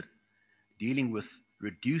implemented, dealing with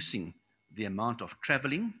reducing the amount of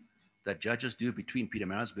traveling that judges do between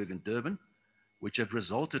Pietermaritzburg and Durban, which have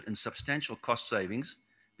resulted in substantial cost savings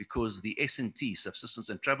because the S&T, subsistence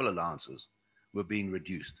and travel allowances, were being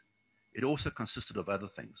reduced. It also consisted of other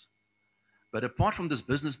things. But apart from this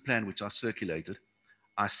business plan which I circulated,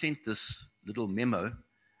 I sent this little memo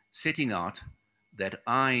setting out that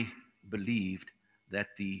I believed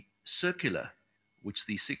that the circular which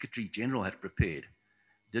the Secretary General had prepared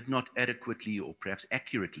did not adequately or perhaps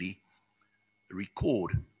accurately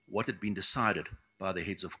record what had been decided by the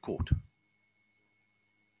heads of court.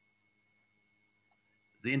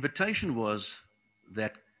 The invitation was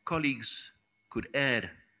that colleagues could add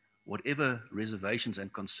whatever reservations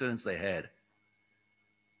and concerns they had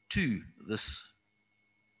to this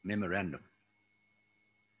memorandum.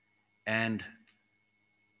 And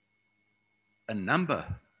a number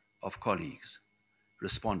of colleagues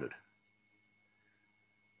responded.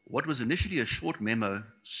 What was initially a short memo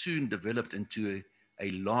soon developed into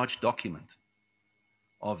a large document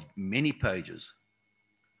of many pages.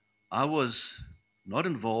 I was not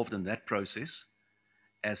involved in that process,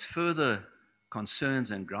 as further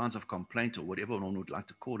concerns and grounds of complaint, or whatever one would like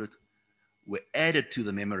to call it, were added to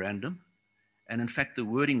the memorandum, and in fact the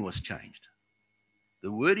wording was changed.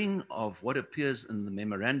 The wording of what appears in the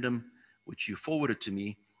memorandum which you forwarded to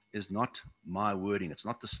me is not my wording. It's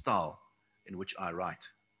not the style in which I write.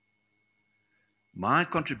 My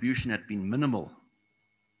contribution had been minimal,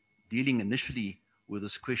 dealing initially with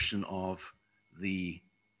this question of the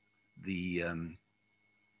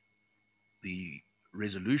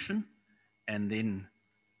resolution and then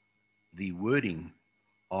the wording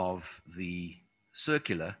of the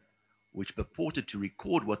circular, which purported to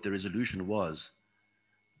record what the resolution was,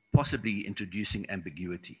 possibly introducing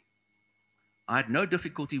ambiguity. I had no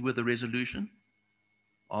difficulty with the resolution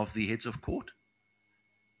of the heads of court,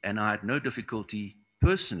 and I had no difficulty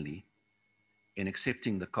personally in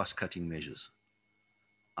accepting the cost-cutting measures.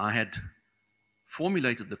 I had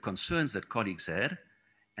formulated the concerns that colleagues had,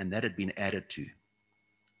 and that had been added to.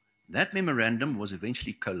 That memorandum was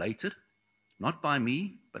eventually collated, not by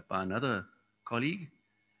me, but by another colleague,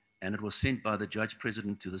 and it was sent by the Judge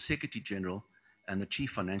President to the Secretary General and the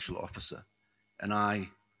Chief Financial Officer. And I,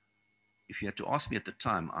 if you had to ask me at the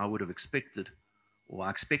time, I would have expected, or I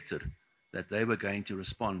expected, that they were going to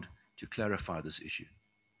respond to clarify this issue.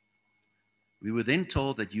 We were then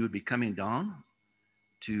told that you would be coming down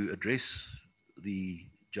to address the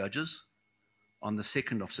judges on the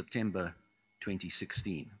 2nd of September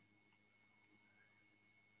 2016.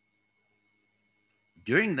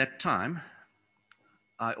 During that time,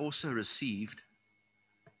 I also received,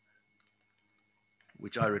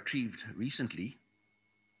 which I retrieved recently,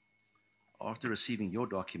 after receiving your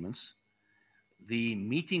documents, the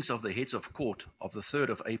meetings of the heads of court of the 3rd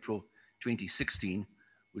of April 2016,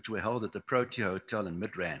 which were held at the Protea Hotel in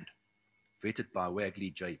Midrand, vetted by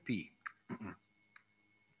Wagley JP.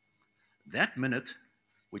 That minute,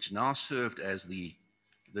 which now served as the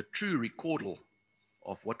true recordal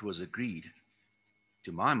of what was agreed,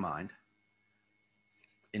 to my mind,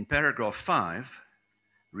 in paragraph 5,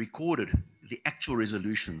 recorded the actual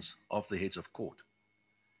resolutions of the heads of court.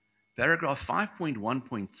 Paragraph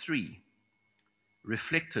 5.1.3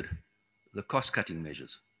 reflected the cost-cutting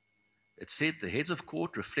measures. It said the heads of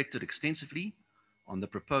court reflected extensively on the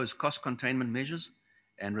proposed cost containment measures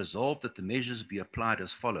and resolved that the measures be applied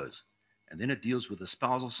as follows. And then it deals with the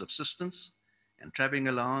spousal subsistence and traveling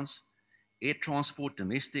allowance, air transport,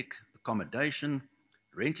 domestic accommodation,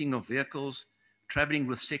 renting of vehicles, traveling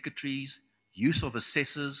with secretaries, use of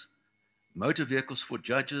assessors, motor vehicles for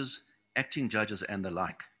judges, acting judges, and the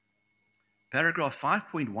like. Paragraph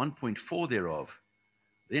 5.1.4 thereof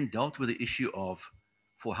then dealt with the issue of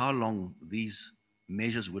for how long these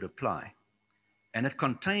measures would apply. And it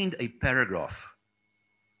contained a paragraph,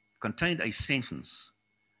 contained a sentence,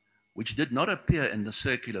 which did not appear in the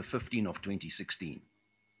Circular 15 of 2016,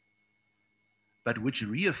 but which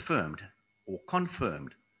reaffirmed or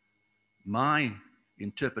confirmed my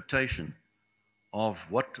interpretation of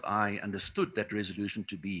what I understood that resolution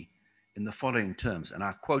to be in the following terms, and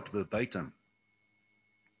I quote verbatim.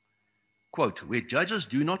 Quote, where judges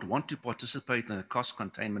do not want to participate in the cost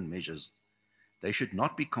containment measures, they should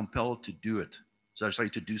not be compelled to do it,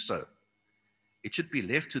 to do so. It should be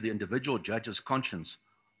left to the individual judge's conscience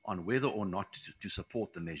on whether or not to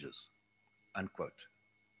support the measures, unquote.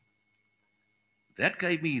 That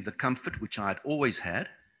gave me the comfort which I had always had,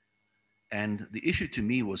 and the issue to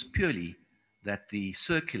me was purely that the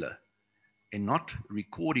circular, in not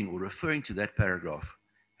recording or referring to that paragraph,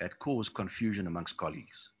 had caused confusion amongst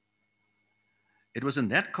colleagues. It was in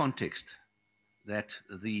that context that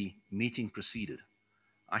the meeting proceeded.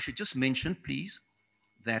 I should just mention, please,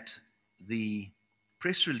 that the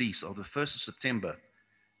press release of the 1st of September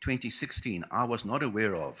 2016, I was not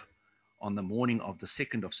aware of on the morning of the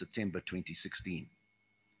 2nd of September 2016.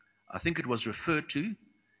 I think it was referred to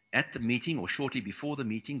at the meeting or shortly before the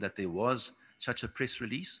meeting that there was such a press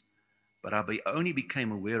release, but I only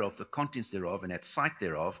became aware of the contents thereof and at sight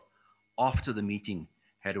thereof after the meeting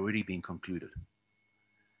had already been concluded.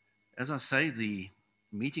 As I say, the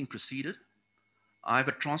meeting proceeded. I have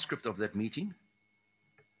a transcript of that meeting,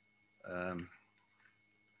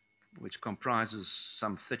 which comprises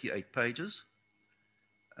some 38 pages.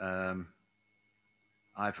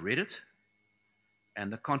 I've read it,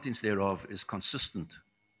 and the contents thereof is consistent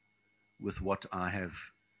with what I have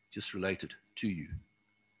just related to you.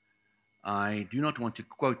 I do not want to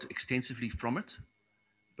quote extensively from it,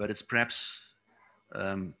 but it's perhaps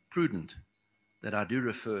prudent that I do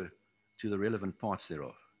refer to the relevant parts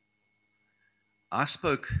thereof. I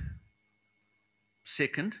spoke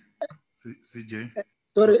second. CJ?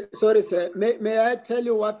 Sorry, sir. May I tell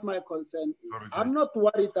you what my concern is? Sorry, I'm not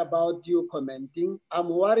worried about you commenting. I'm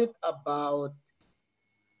worried about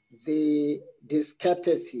the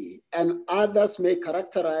discourtesy, and others may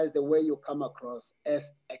characterize the way you come across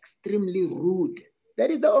as extremely rude.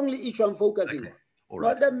 That is the only issue I'm focusing on. All right.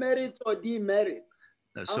 Not the merits or demerits.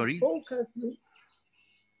 Sorry? I'm focusing.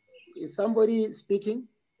 Is somebody speaking?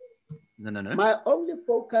 No. My only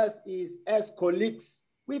focus is, as colleagues,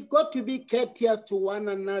 we've got to be courteous to one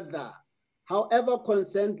another, however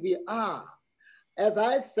concerned we are. As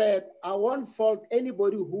I said, I won't fault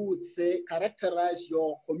anybody who would say, characterize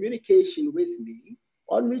your communication with me,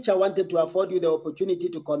 on which I wanted to afford you the opportunity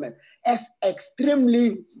to comment, as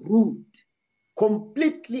extremely rude,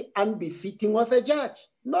 completely unbefitting of a judge.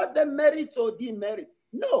 Not the merits or demerits,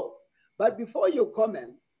 no. But before you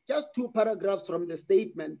comment, just 2 paragraphs from the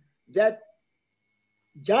statement that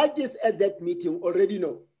judges at that meeting already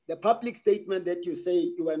know. The public statement that you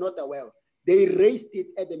say you were not aware of, they raised it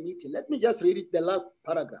at the meeting. Let me just read it, the last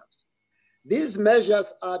paragraphs. These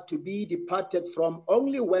measures are to be departed from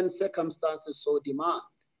only when circumstances so demand.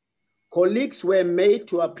 Colleagues were made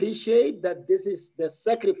to appreciate that this is the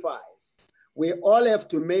sacrifice we all have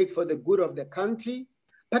to make for the good of the country,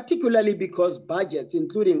 particularly because budgets,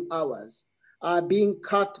 including ours, are being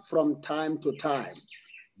cut from time to time.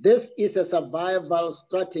 This is a survival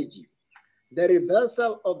strategy. The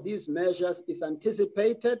reversal of these measures is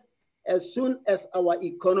anticipated as soon as our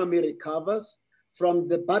economy recovers from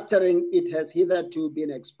the battering it has hitherto been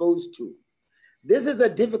exposed to. This is a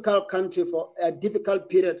difficult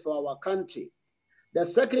period for our country. The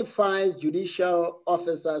sacrifice judicial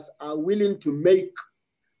officers are willing to make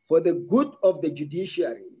for the good of the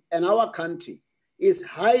judiciary and our country is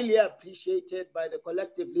highly appreciated by the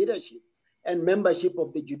collective leadership and membership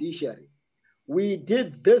of the judiciary. We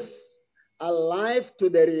did this alive to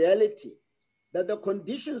the reality that the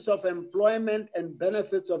conditions of employment and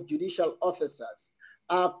benefits of judicial officers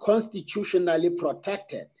are constitutionally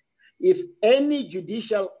protected. If any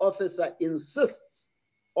judicial officer insists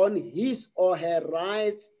on his or her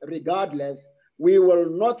rights regardless, we will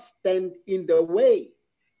not stand in the way.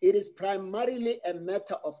 It is primarily a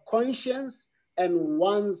matter of conscience and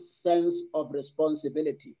one's sense of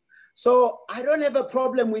responsibility. So I don't have a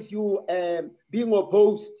problem with you being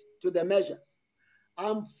opposed to the measures.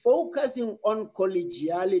 I'm focusing on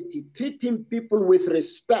collegiality, treating people with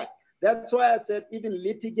respect. That's why I said even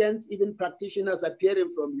litigants, even practitioners appearing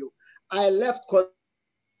from you. I left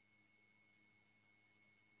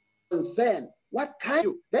concern. What kind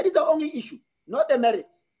of, that is the only issue, not the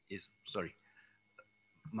merits. Yes, sorry.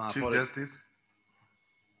 Chief Justice,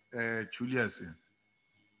 Julius.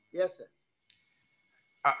 Yes, sir.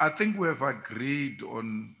 I think we have agreed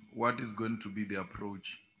on what is going to be the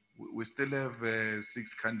approach. We still have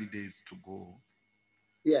 6 candidates to go.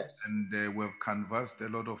 Yes. And we have canvassed a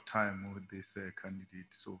lot of time with this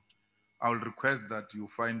candidate. So I'll request that you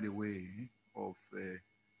find a way of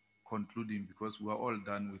concluding, because we're all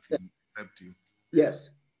done with him except you.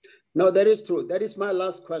 Yes. No, that is true. That is my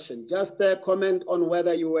last question. Just a comment on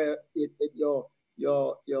whether you were your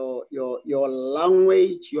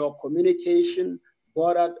language, your communication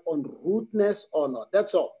bordered on rudeness or not.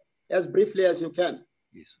 That's all. As briefly as you can.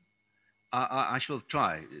 Yes. I shall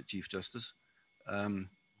try, Chief Justice.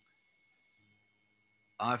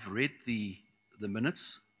 I've read the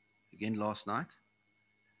minutes again last night.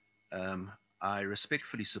 I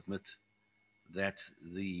respectfully submit that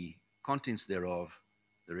the contents thereof,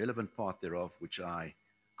 the relevant part thereof, which I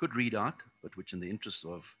could read out, but which in the interest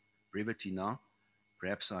of brevity now,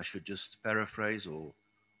 perhaps I should just paraphrase or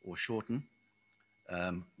shorten,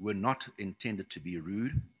 were not intended to be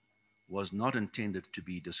rude, was not intended to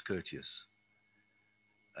be discourteous.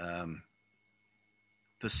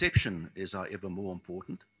 Perception is however more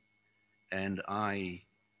important, and I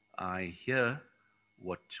hear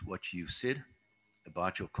what you've said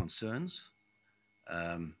about your concerns.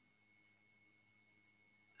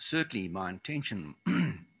 Certainly my intention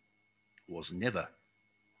was never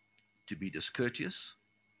to be discourteous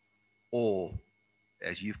or,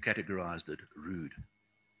 as you've categorized it, rude.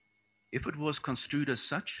 If it was construed as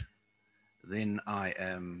such, then I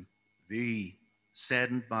am very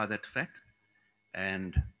saddened by that fact,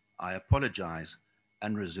 and I apologize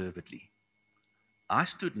unreservedly. I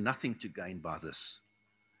stood nothing to gain by this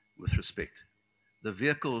with respect. The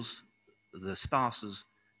vehicles, the spouses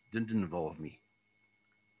didn't involve me.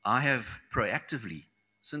 I have proactively,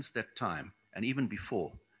 since that time, and even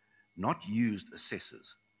before, not used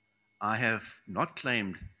assessors. I have not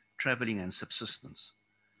claimed traveling and subsistence.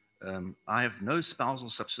 I have no spousal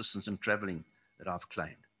subsistence in traveling that I've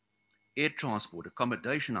claimed. Air transport,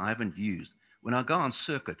 accommodation I haven't used. When I go on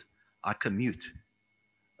circuit, I commute.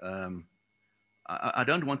 I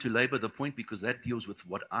don't want to labor the point because that deals with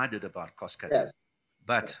what I did about cost cutting. Yes.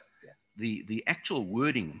 But yes. The actual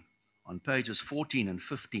wording on pages 14 and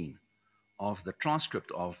 15 of the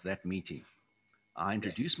transcript of that meeting, I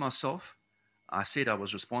introduced myself. I said I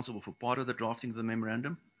was responsible for part of the drafting of the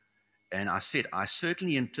memorandum. And I said, I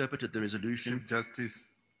certainly interpreted the resolution. Chief Justice.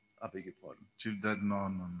 I beg your pardon. Chief Justice,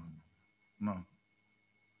 no.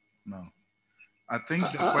 I think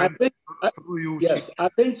the point through you. Yes, I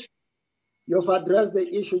think you've addressed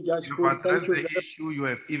the issue, Judge. You've addressed the issue, you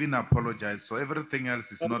have even apologized. So everything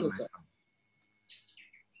else is not nice.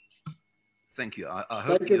 Thank you. I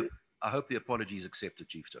hope the apology is accepted,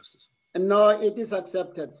 Chief Justice. No, it is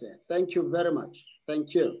accepted, sir. Thank you very much.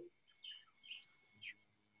 Thank you.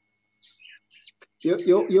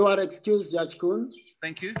 You are excused, Judge Koen.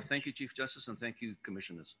 Thank you. Thank you, Chief Justice, and thank you,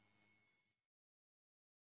 Commissioners.